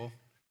people,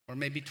 or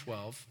maybe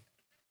 12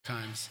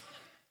 times,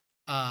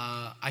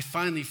 I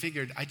finally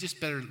figured I just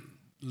better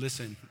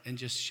listen and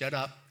just shut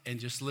up and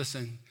just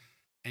listen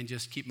and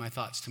just keep my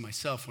thoughts to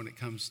myself when it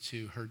comes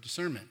to her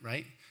discernment,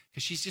 right?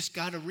 Because she's just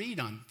got to read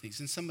on things,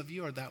 and some of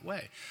you are that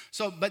way.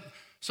 So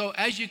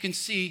as you can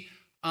see,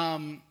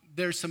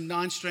 there's some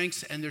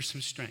non-strengths and there's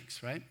some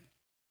strengths, right?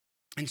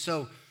 And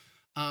so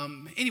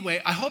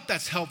anyway, I hope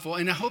that's helpful,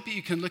 and I hope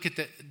you can look at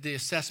the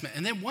assessment.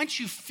 And then once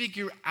you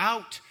figure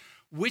out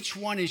which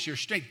one is your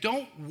strength,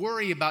 don't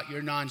worry about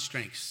your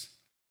non-strengths.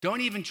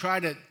 Don't even try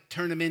to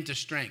turn them into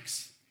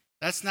strengths.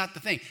 That's not the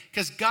thing,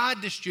 because God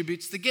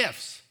distributes the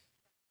gifts.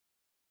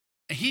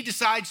 And he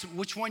decides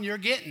which one you're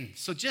getting.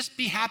 So just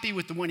be happy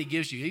with the one he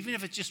gives you, even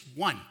if it's just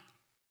one.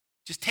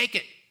 Just take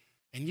it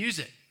and use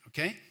it,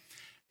 okay?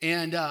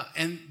 And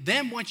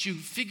then once you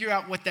figure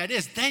out what that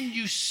is, then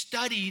you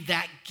study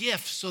that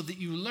gift so that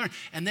you learn.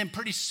 And then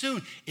pretty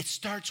soon, it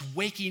starts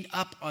waking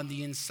up on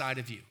the inside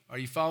of you. Are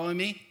you following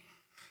me?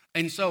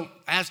 And so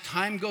as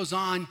time goes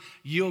on,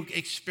 you'll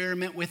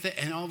experiment with it,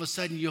 and all of a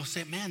sudden you'll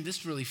say, man,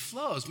 this really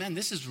flows. Man,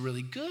 this is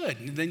really good.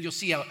 And then you'll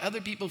see how other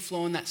people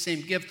flow in that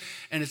same gift,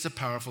 and it's a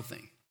powerful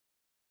thing.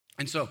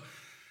 And so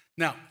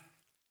now,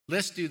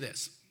 let's do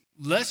this.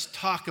 Let's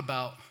talk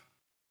about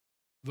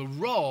the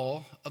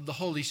role of the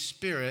Holy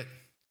Spirit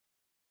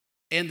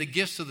and the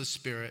gifts of the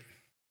Spirit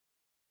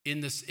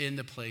in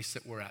the place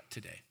that we're at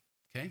today.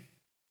 Okay?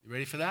 You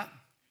ready for that?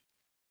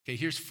 Okay,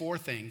 here's 4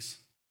 things.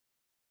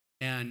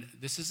 And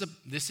this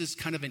is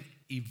kind of an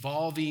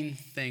evolving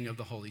thing of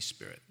the Holy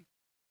Spirit.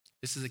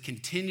 This is a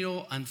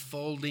continual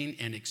unfolding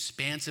and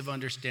expansive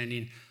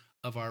understanding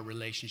of our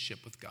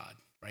relationship with God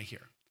right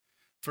here.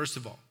 First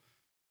of all,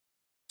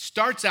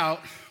 starts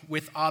out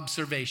with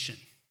observation,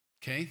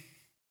 okay?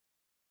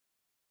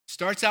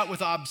 Starts out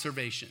with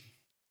observation.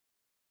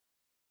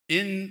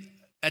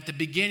 At the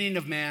beginning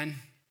of man,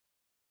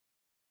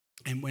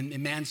 and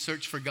when man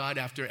searched for God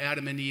after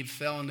Adam and Eve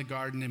fell in the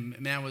garden and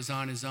man was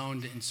on his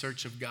own in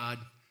search of God,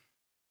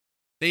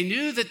 they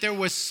knew that there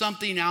was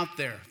something out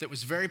there that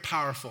was very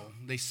powerful.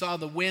 They saw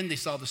the wind, they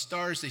saw the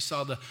stars, they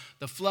saw the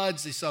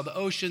floods, they saw the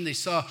ocean, they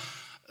saw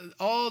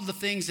all the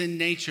things in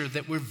nature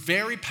that were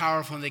very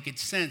powerful, and they could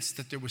sense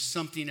that there was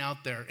something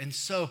out there. And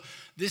so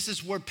this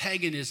is where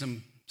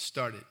paganism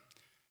started,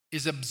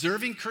 is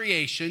observing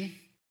creation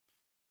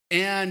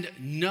and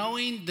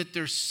knowing that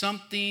there's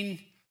something.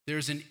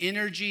 There's an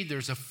energy,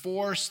 there's a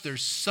force,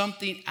 there's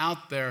something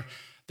out there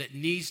that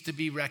needs to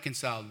be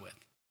reconciled with.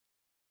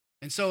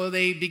 And so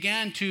they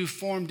began to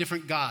form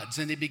different gods,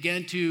 and they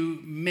began to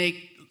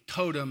make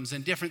totems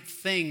and different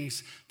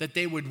things that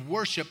they would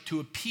worship to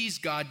appease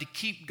God, to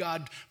keep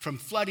God from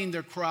flooding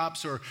their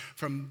crops or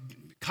from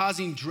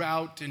causing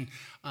drought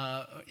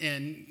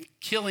and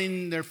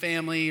killing their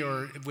family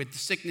or with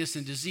sickness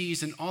and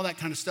disease and all that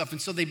kind of stuff.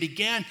 And so they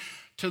began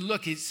to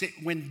look,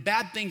 when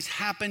bad things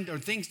happened or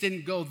things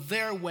didn't go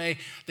their way,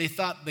 they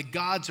thought the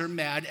gods are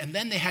mad, and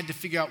then they had to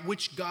figure out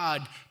which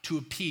god to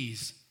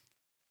appease.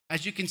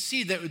 As you can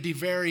see, that would be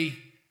very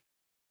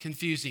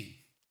confusing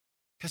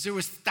because there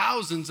was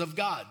thousands of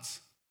gods.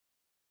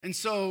 And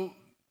so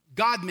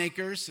god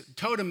makers,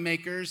 totem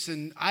makers,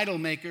 and idol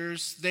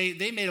makers, they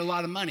made a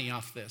lot of money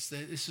off this.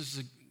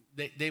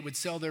 They would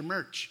sell their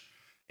merch,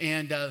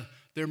 and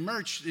their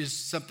merch is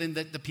something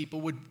that the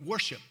people would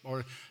worship,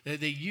 or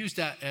they use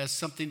that as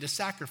something to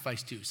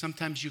sacrifice to.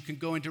 Sometimes you can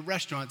go into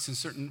restaurants, in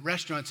certain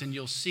restaurants, and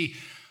you'll see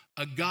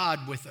a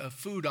god with a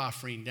food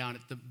offering down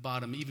at the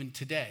bottom, even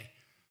today.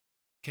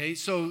 Okay,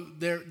 so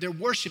they're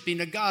worshiping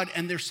a god,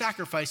 and they're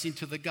sacrificing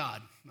to the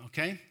god,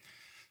 okay?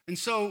 And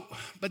so,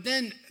 but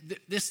then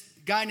this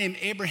guy named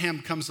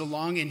Abraham comes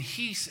along, and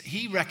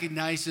he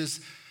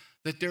recognizes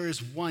that there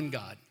is one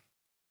God.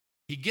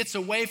 He gets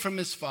away from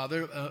his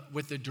father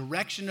with the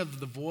direction of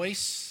the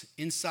voice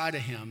inside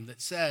of him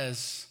that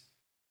says,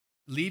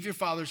 leave your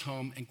father's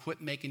home and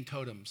quit making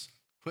totems,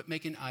 quit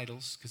making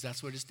idols, because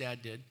that's what his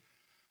dad did.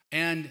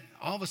 And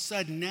all of a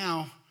sudden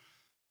now,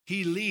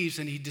 he leaves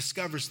and he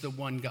discovers the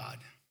one God.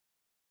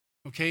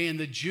 Okay, and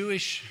the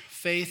Jewish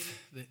faith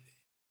that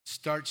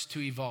starts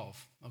to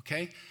evolve,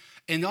 okay?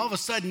 And all of a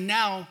sudden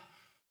now,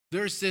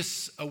 there's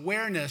this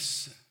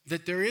awareness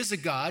that there is a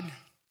God,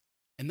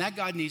 and that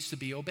God needs to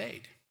be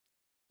obeyed.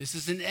 This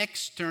is an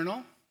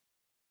external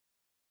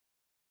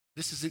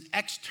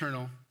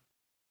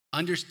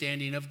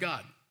understanding of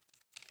God.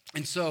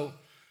 And so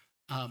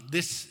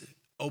this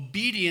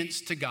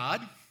obedience to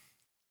God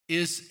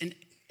is an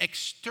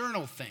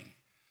external thing.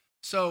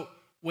 So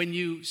when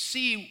you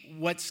see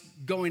what's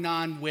going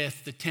on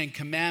with the Ten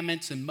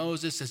Commandments and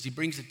Moses as he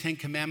brings the Ten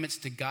Commandments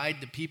to guide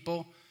the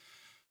people,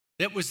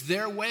 that was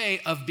their way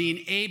of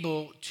being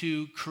able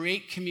to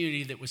create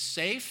community that was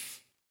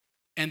safe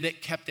and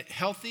that kept it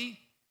healthy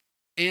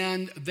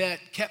and that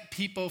kept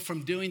people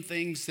from doing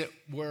things that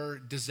were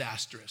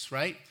disastrous,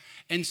 right?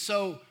 And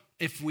so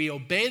if we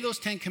obey those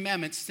 10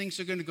 commandments, things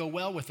are going to go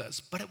well with us.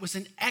 But it was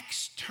an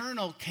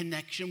external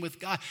connection with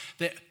God,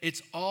 that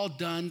it's all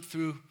done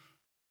through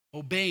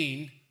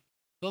obeying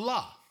the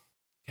law,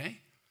 okay?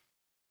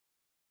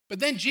 But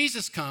then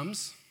Jesus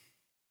comes,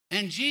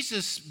 and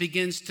Jesus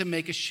begins to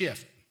make a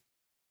shift.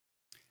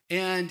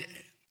 And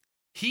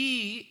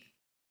he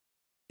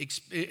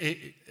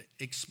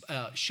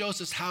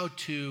shows us how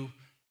to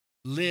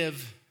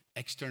live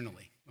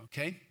externally,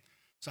 okay?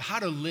 So how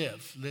to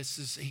live.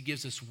 He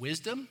gives us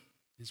wisdom,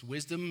 his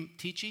wisdom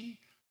teaching,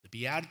 the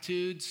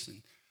Beatitudes,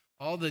 and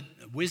all the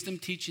wisdom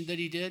teaching that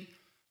he did.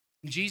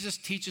 And Jesus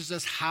teaches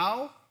us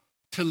how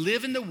to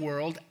live in the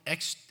world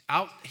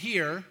out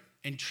here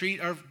and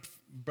treat our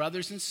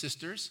brothers and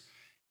sisters,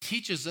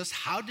 teaches us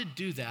how to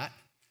do that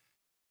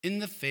in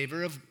the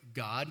favor of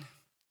God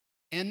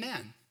and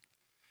man.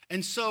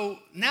 And so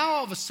now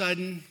all of a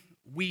sudden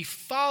we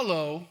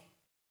follow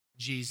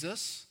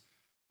Jesus.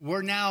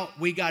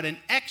 We got an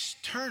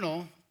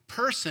external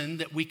person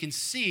that we can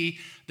see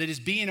that is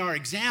being our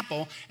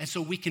example, and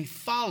so we can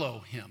follow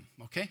him,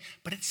 okay?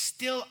 But it's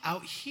still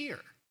out here.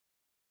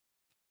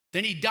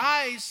 Then he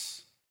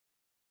dies,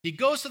 he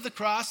goes to the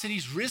cross, and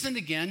he's risen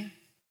again,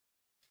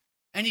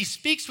 and he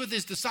speaks with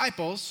his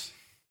disciples,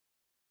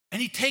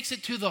 and he takes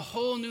it to the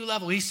whole new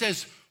level. He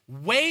says,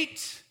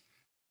 wait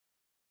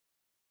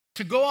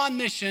to go on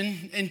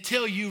mission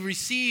until you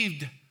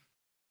received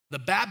the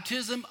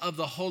baptism of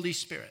the Holy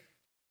Spirit.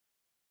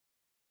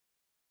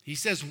 He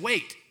says,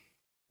 wait,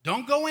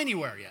 don't go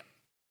anywhere yet.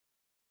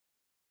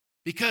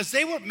 Because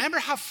remember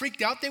how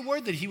freaked out they were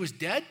that he was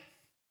dead?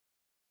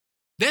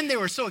 Then they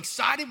were so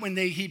excited when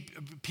he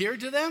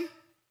appeared to them.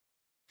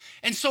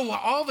 And so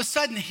all of a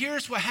sudden,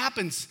 here's what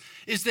happens,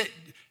 is that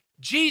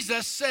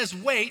Jesus says,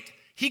 wait,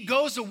 he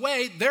goes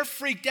away, they're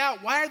freaked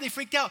out. Why are they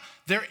freaked out?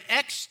 Their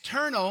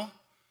external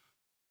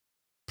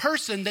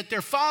person that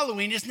they're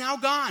following is now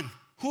gone.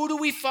 Who do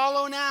we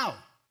follow now?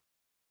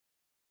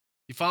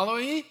 You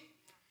following me?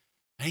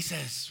 And he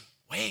says,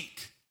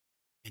 wait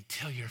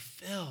until you're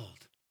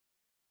filled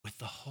with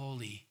the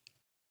Holy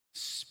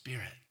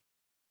Spirit,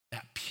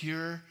 that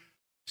pure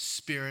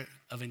spirit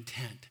of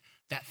intent,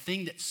 that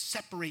thing that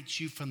separates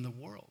you from the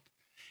world.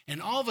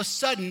 And all of a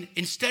sudden,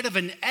 instead of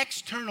an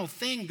external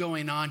thing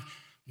going on,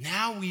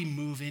 now we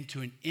move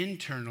into an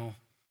internal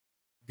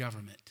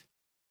government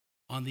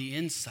on the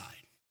inside.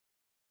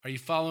 Are you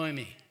following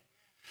me?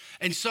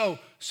 And so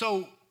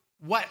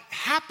what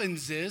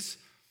happens is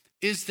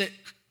that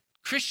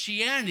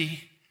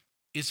Christianity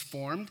is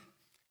formed,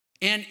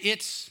 and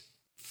it's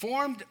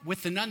formed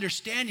with an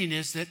understanding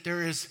is that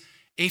there is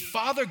a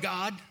Father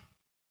God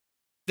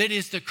that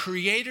is the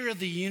creator of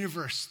the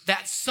universe.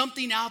 That's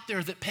something out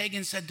there that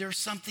pagans said there's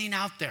something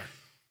out there.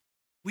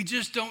 We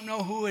just don't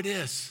know who it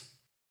is.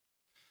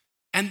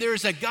 And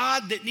there's a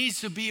God that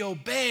needs to be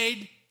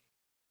obeyed.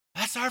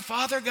 That's our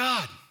Father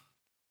God.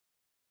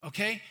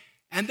 Okay?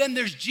 And then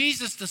there's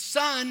Jesus the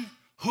Son,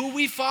 who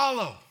we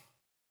follow.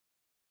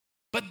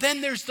 But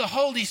then there's the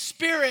Holy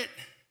Spirit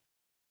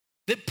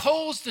that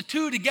pulls the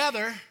two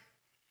together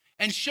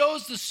and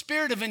shows the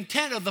spirit of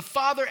intent of the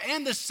Father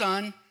and the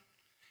Son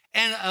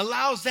and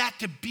allows that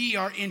to be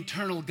our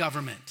internal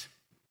government.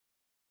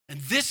 And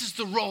this is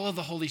the role of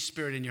the Holy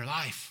Spirit in your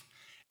life.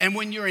 And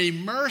when you're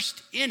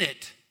immersed in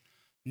it,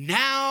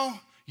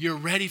 now you're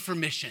ready for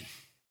mission.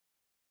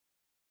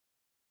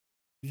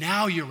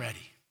 Now you're ready.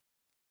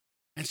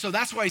 And so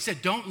that's why he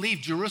said, don't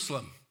leave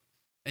Jerusalem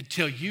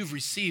until you've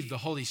received the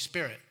Holy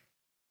Spirit.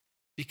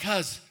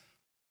 Because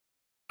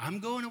I'm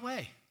going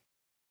away.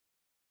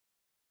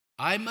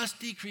 I must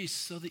decrease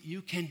so that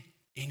you can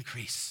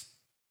increase.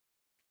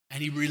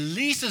 And he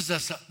releases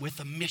us with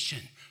a mission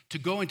to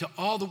go into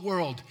all the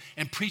world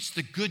and preach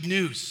the good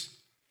news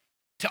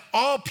to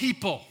all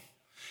people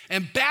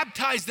and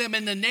baptize them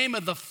in the name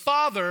of the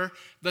Father,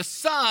 the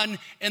Son,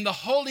 and the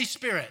Holy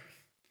Spirit.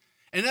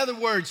 In other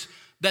words,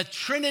 the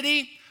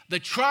Trinity, the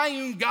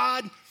triune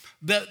God,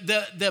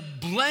 the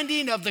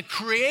blending of the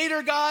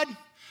Creator God,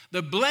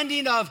 the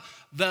blending of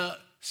the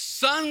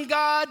Son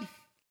God,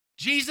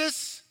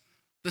 Jesus,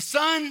 the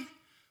Son,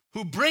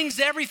 who brings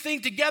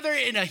everything together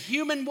in a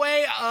human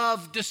way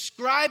of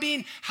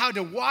describing how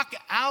to walk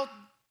out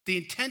the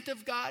intent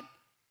of God,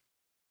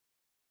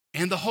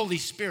 and the Holy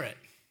Spirit.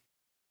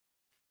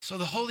 So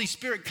the Holy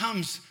Spirit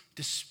comes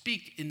to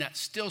speak in that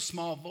still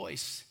small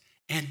voice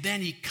And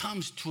then he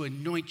comes to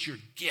anoint your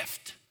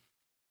gift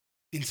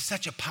in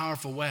such a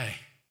powerful way.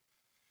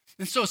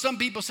 And so some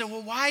people say,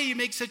 well, why do you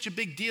make such a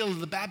big deal of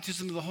the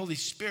baptism of the Holy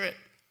Spirit?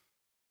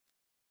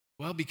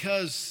 Well,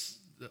 because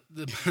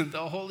the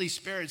Holy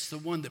Spirit's the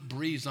one that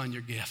breathes on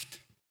your gift.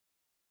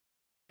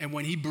 And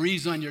when he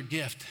breathes on your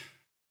gift,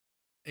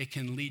 it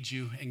can lead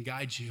you and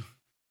guide you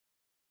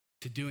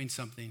to doing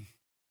something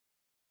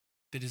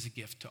that is a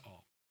gift to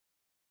all.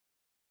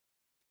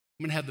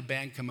 I'm going to have the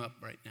band come up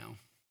right now.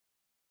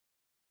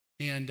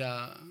 And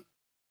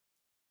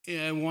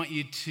I want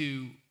you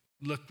to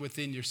look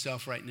within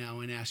yourself right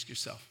now and ask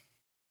yourself,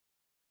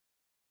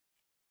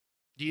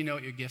 do you know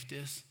what your gift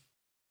is?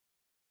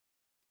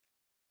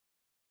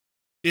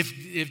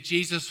 If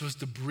Jesus was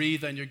to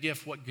breathe on your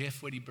gift, what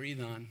gift would he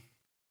breathe on?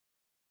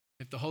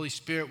 If the Holy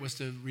Spirit was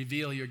to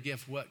reveal your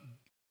gift, what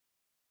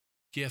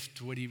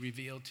gift would he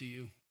reveal to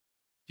you?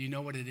 Do you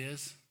know what it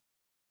is?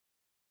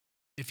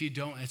 If you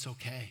don't, it's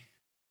okay.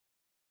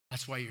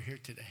 That's why you're here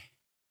today.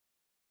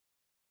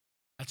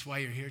 That's why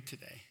you're here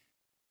today.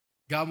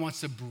 God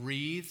wants to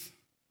breathe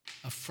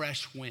a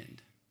fresh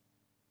wind,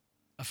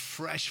 a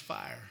fresh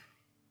fire.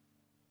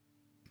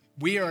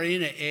 We are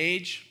in an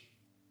age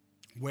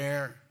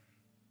where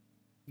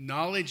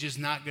knowledge is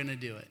not going to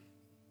do it.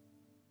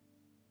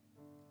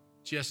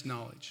 Just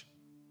knowledge.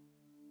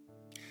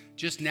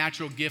 Just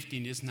natural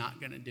gifting is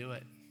not going to do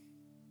it.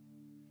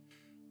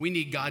 We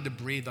need God to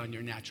breathe on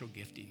your natural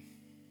gifting.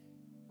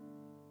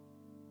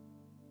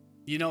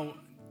 You know,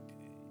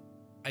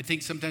 I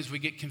think sometimes we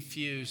get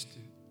confused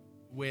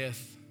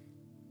with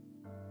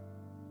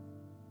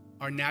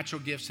our natural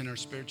gifts and our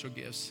spiritual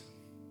gifts.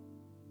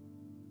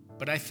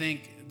 But I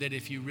think that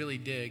if you really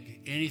dig,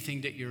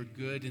 anything that you're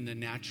good in the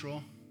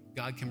natural,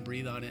 God can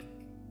breathe on it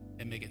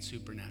and make it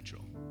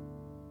supernatural.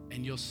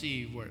 And you'll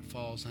see where it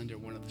falls under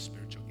one of the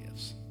spiritual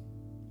gifts.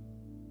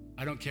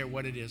 I don't care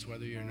what it is,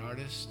 whether you're an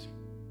artist.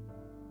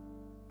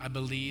 I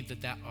believe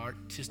that that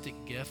artistic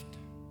gift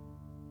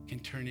can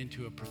turn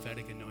into a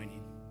prophetic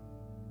anointing.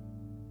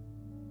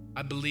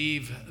 I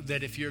believe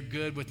that if you're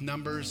good with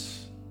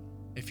numbers,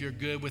 if you're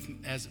good with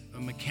as a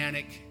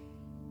mechanic,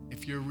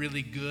 if you're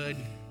really good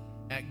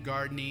at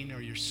gardening, or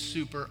you're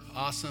super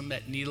awesome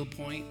at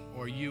needlepoint,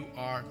 or you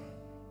are,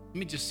 let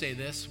me just say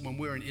this, when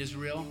we were in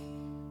Israel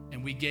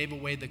and we gave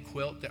away the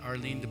quilt that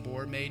Arlene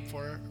DeBoer made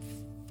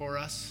for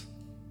us,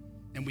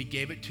 and we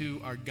gave it to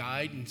our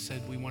guide and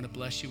said, we want to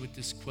bless you with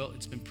this quilt.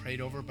 It's been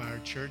prayed over by our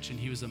church, and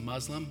he was a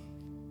Muslim.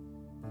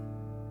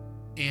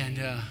 And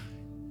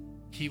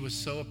he was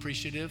so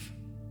appreciative.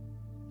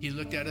 He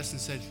looked at us and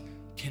said,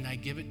 can I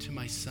give it to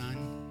my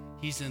son?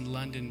 He's in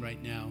London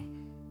right now,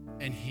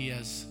 and he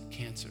has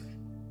cancer.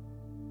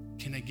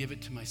 Can I give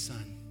it to my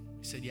son?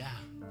 He said, yeah.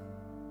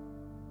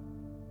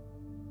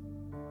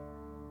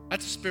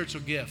 That's a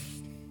spiritual gift.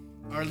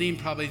 Arlene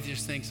probably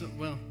just thinks,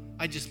 well,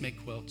 I just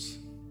make quilts.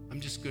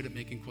 I'm just good at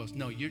making quilts.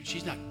 No,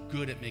 she's not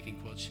good at making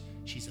quilts.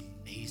 She's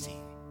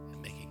amazing at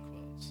making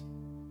quilts.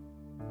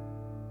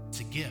 It's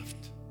a gift.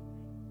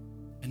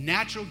 A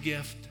natural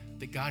gift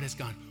that God has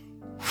gone,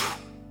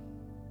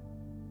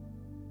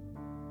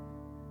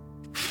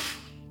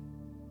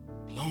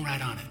 blown right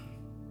on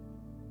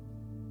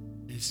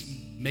it. It's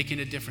making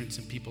a difference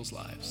in people's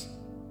lives.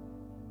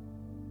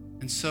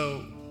 And so,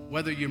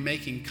 whether you're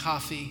making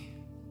coffee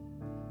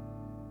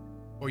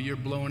or you're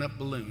blowing up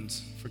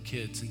balloons for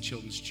kids in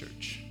children's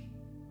church,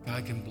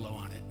 God can blow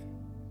on it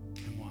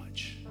and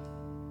watch.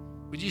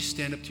 Would you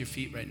stand up to your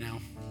feet right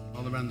now,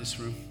 all around this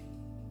room?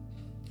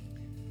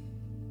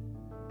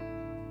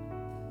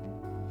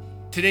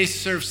 Today's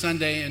Serve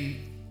Sunday, and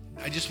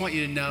I just want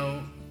you to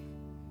know,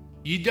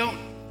 you don't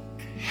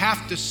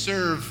have to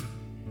serve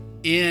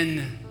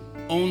in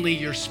only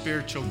your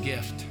spiritual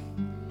gift.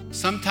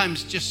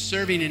 Sometimes just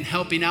serving and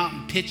helping out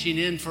and pitching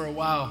in for a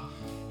while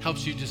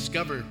helps you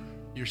discover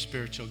your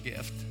spiritual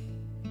gift.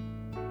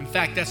 In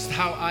fact, that's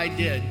how I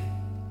did.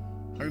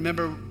 I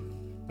remember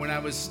when I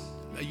was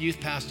a youth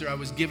pastor, I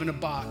was given a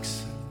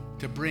box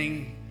to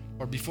bring,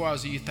 or before I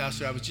was a youth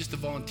pastor, I was just a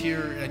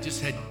volunteer. I had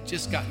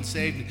just gotten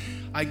saved.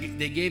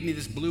 They gave me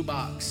this blue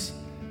box,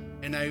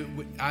 and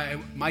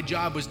my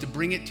job was to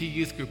bring it to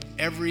youth group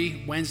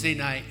every Wednesday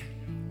night.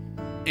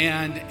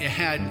 And it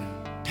had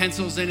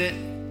pencils in it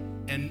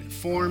and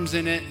forms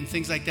in it and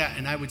things like that.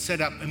 And I would set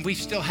up, and we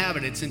still have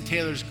it. It's in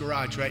Taylor's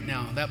garage right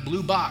now. That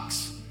blue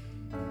box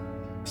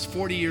is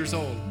 40 years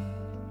old.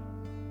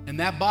 And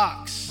that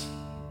box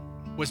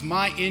was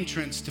my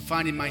entrance to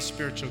finding my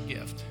spiritual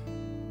gift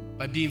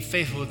by being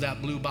faithful with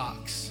that blue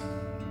box.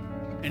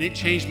 And it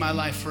changed my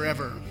life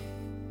forever.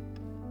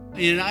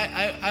 And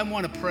I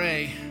want to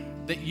pray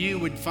that you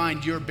would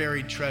find your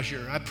buried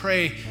treasure. I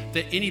pray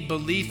that any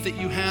belief that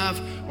you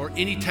have, or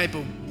any type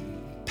of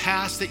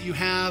past that you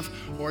have,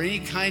 or any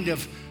kind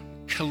of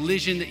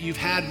collision that you've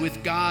had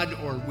with God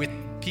or with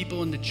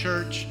people in the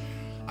church,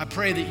 I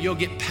pray that you'll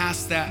get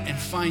past that and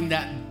find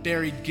that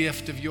buried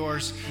gift of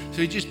yours.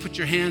 So you just put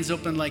your hands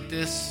open like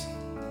this.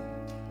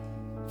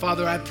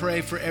 Father, I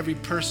pray for every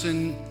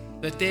person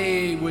that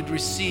they would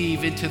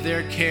receive into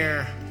their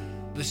care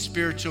the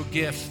spiritual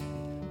gift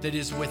that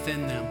is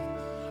within them.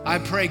 I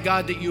pray,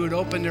 God, that you would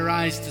open their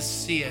eyes to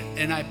see it.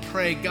 And I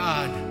pray,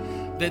 God,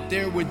 that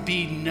there would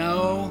be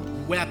no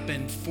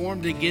weapon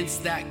formed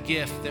against that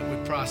gift that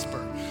would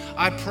prosper.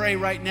 I pray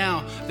right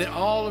now that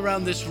all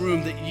around this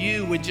room that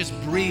you would just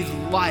breathe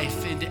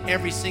life into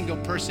every single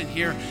person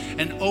here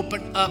and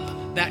open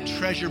up that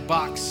treasure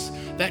box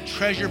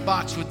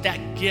with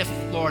that gift,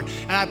 Lord.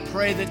 And I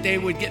pray that they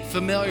would get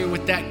familiar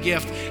with that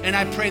gift. And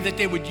I pray that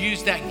they would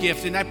use that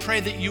gift. And I pray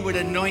that you would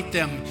anoint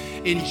them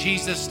in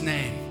Jesus'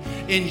 name.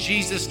 In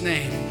Jesus'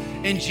 name.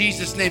 In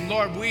Jesus' name.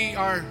 Lord, we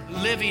are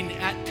living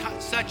at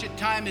such a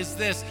time as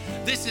this.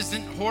 This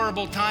isn't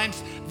horrible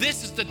times.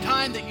 This is the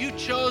time that you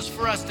chose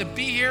for us to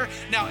be here.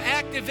 Now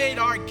activate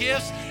our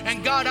gifts.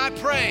 And God, I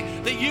pray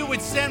that you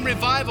would send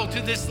revival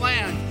to this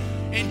land.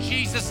 In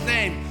Jesus'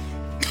 name.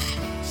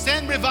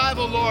 Send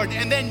revival, Lord,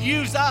 and then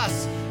use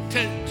us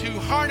to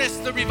harness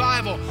the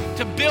revival,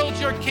 to build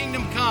your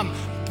kingdom come,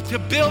 to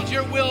build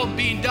your will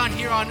being done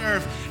here on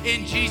earth.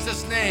 In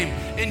Jesus' name.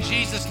 In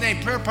Jesus' name.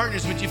 Prayer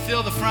partners, would you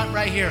fill the front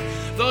right here?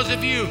 Those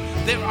of you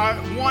that are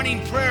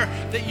wanting prayer,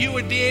 that you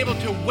would be able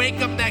to wake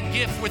up that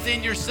gift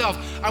within yourself.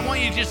 I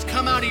want you to just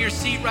come out of your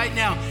seat right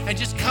now and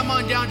just come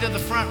on down to the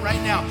front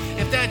right now.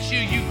 If that's you,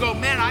 you go,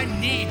 man, I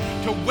need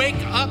to wake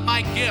up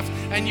my gift.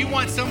 And you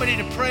want somebody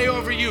to pray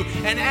over you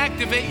and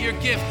activate your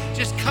gift.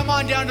 Just come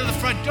on down to the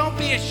front. Don't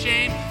be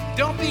ashamed.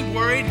 Don't be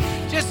worried.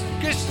 Just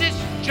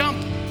jump.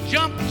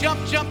 Jump,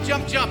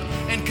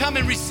 and come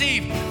and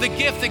receive the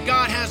gift that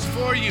God has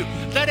for you.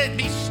 Let it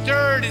be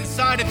stirred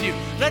inside of you.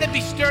 Let it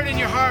be stirred in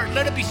your heart.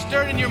 Let it be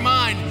stirred in your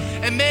mind.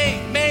 And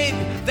may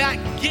that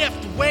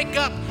gift wake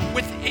up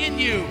within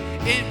you.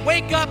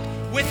 Wake up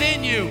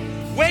within you.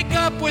 Wake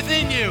up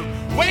within you.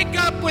 Wake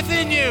up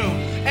within you.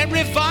 And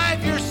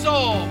revive your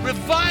soul.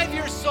 Revive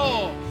your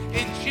soul.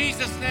 In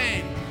Jesus'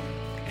 name.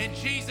 In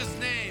Jesus'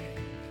 name.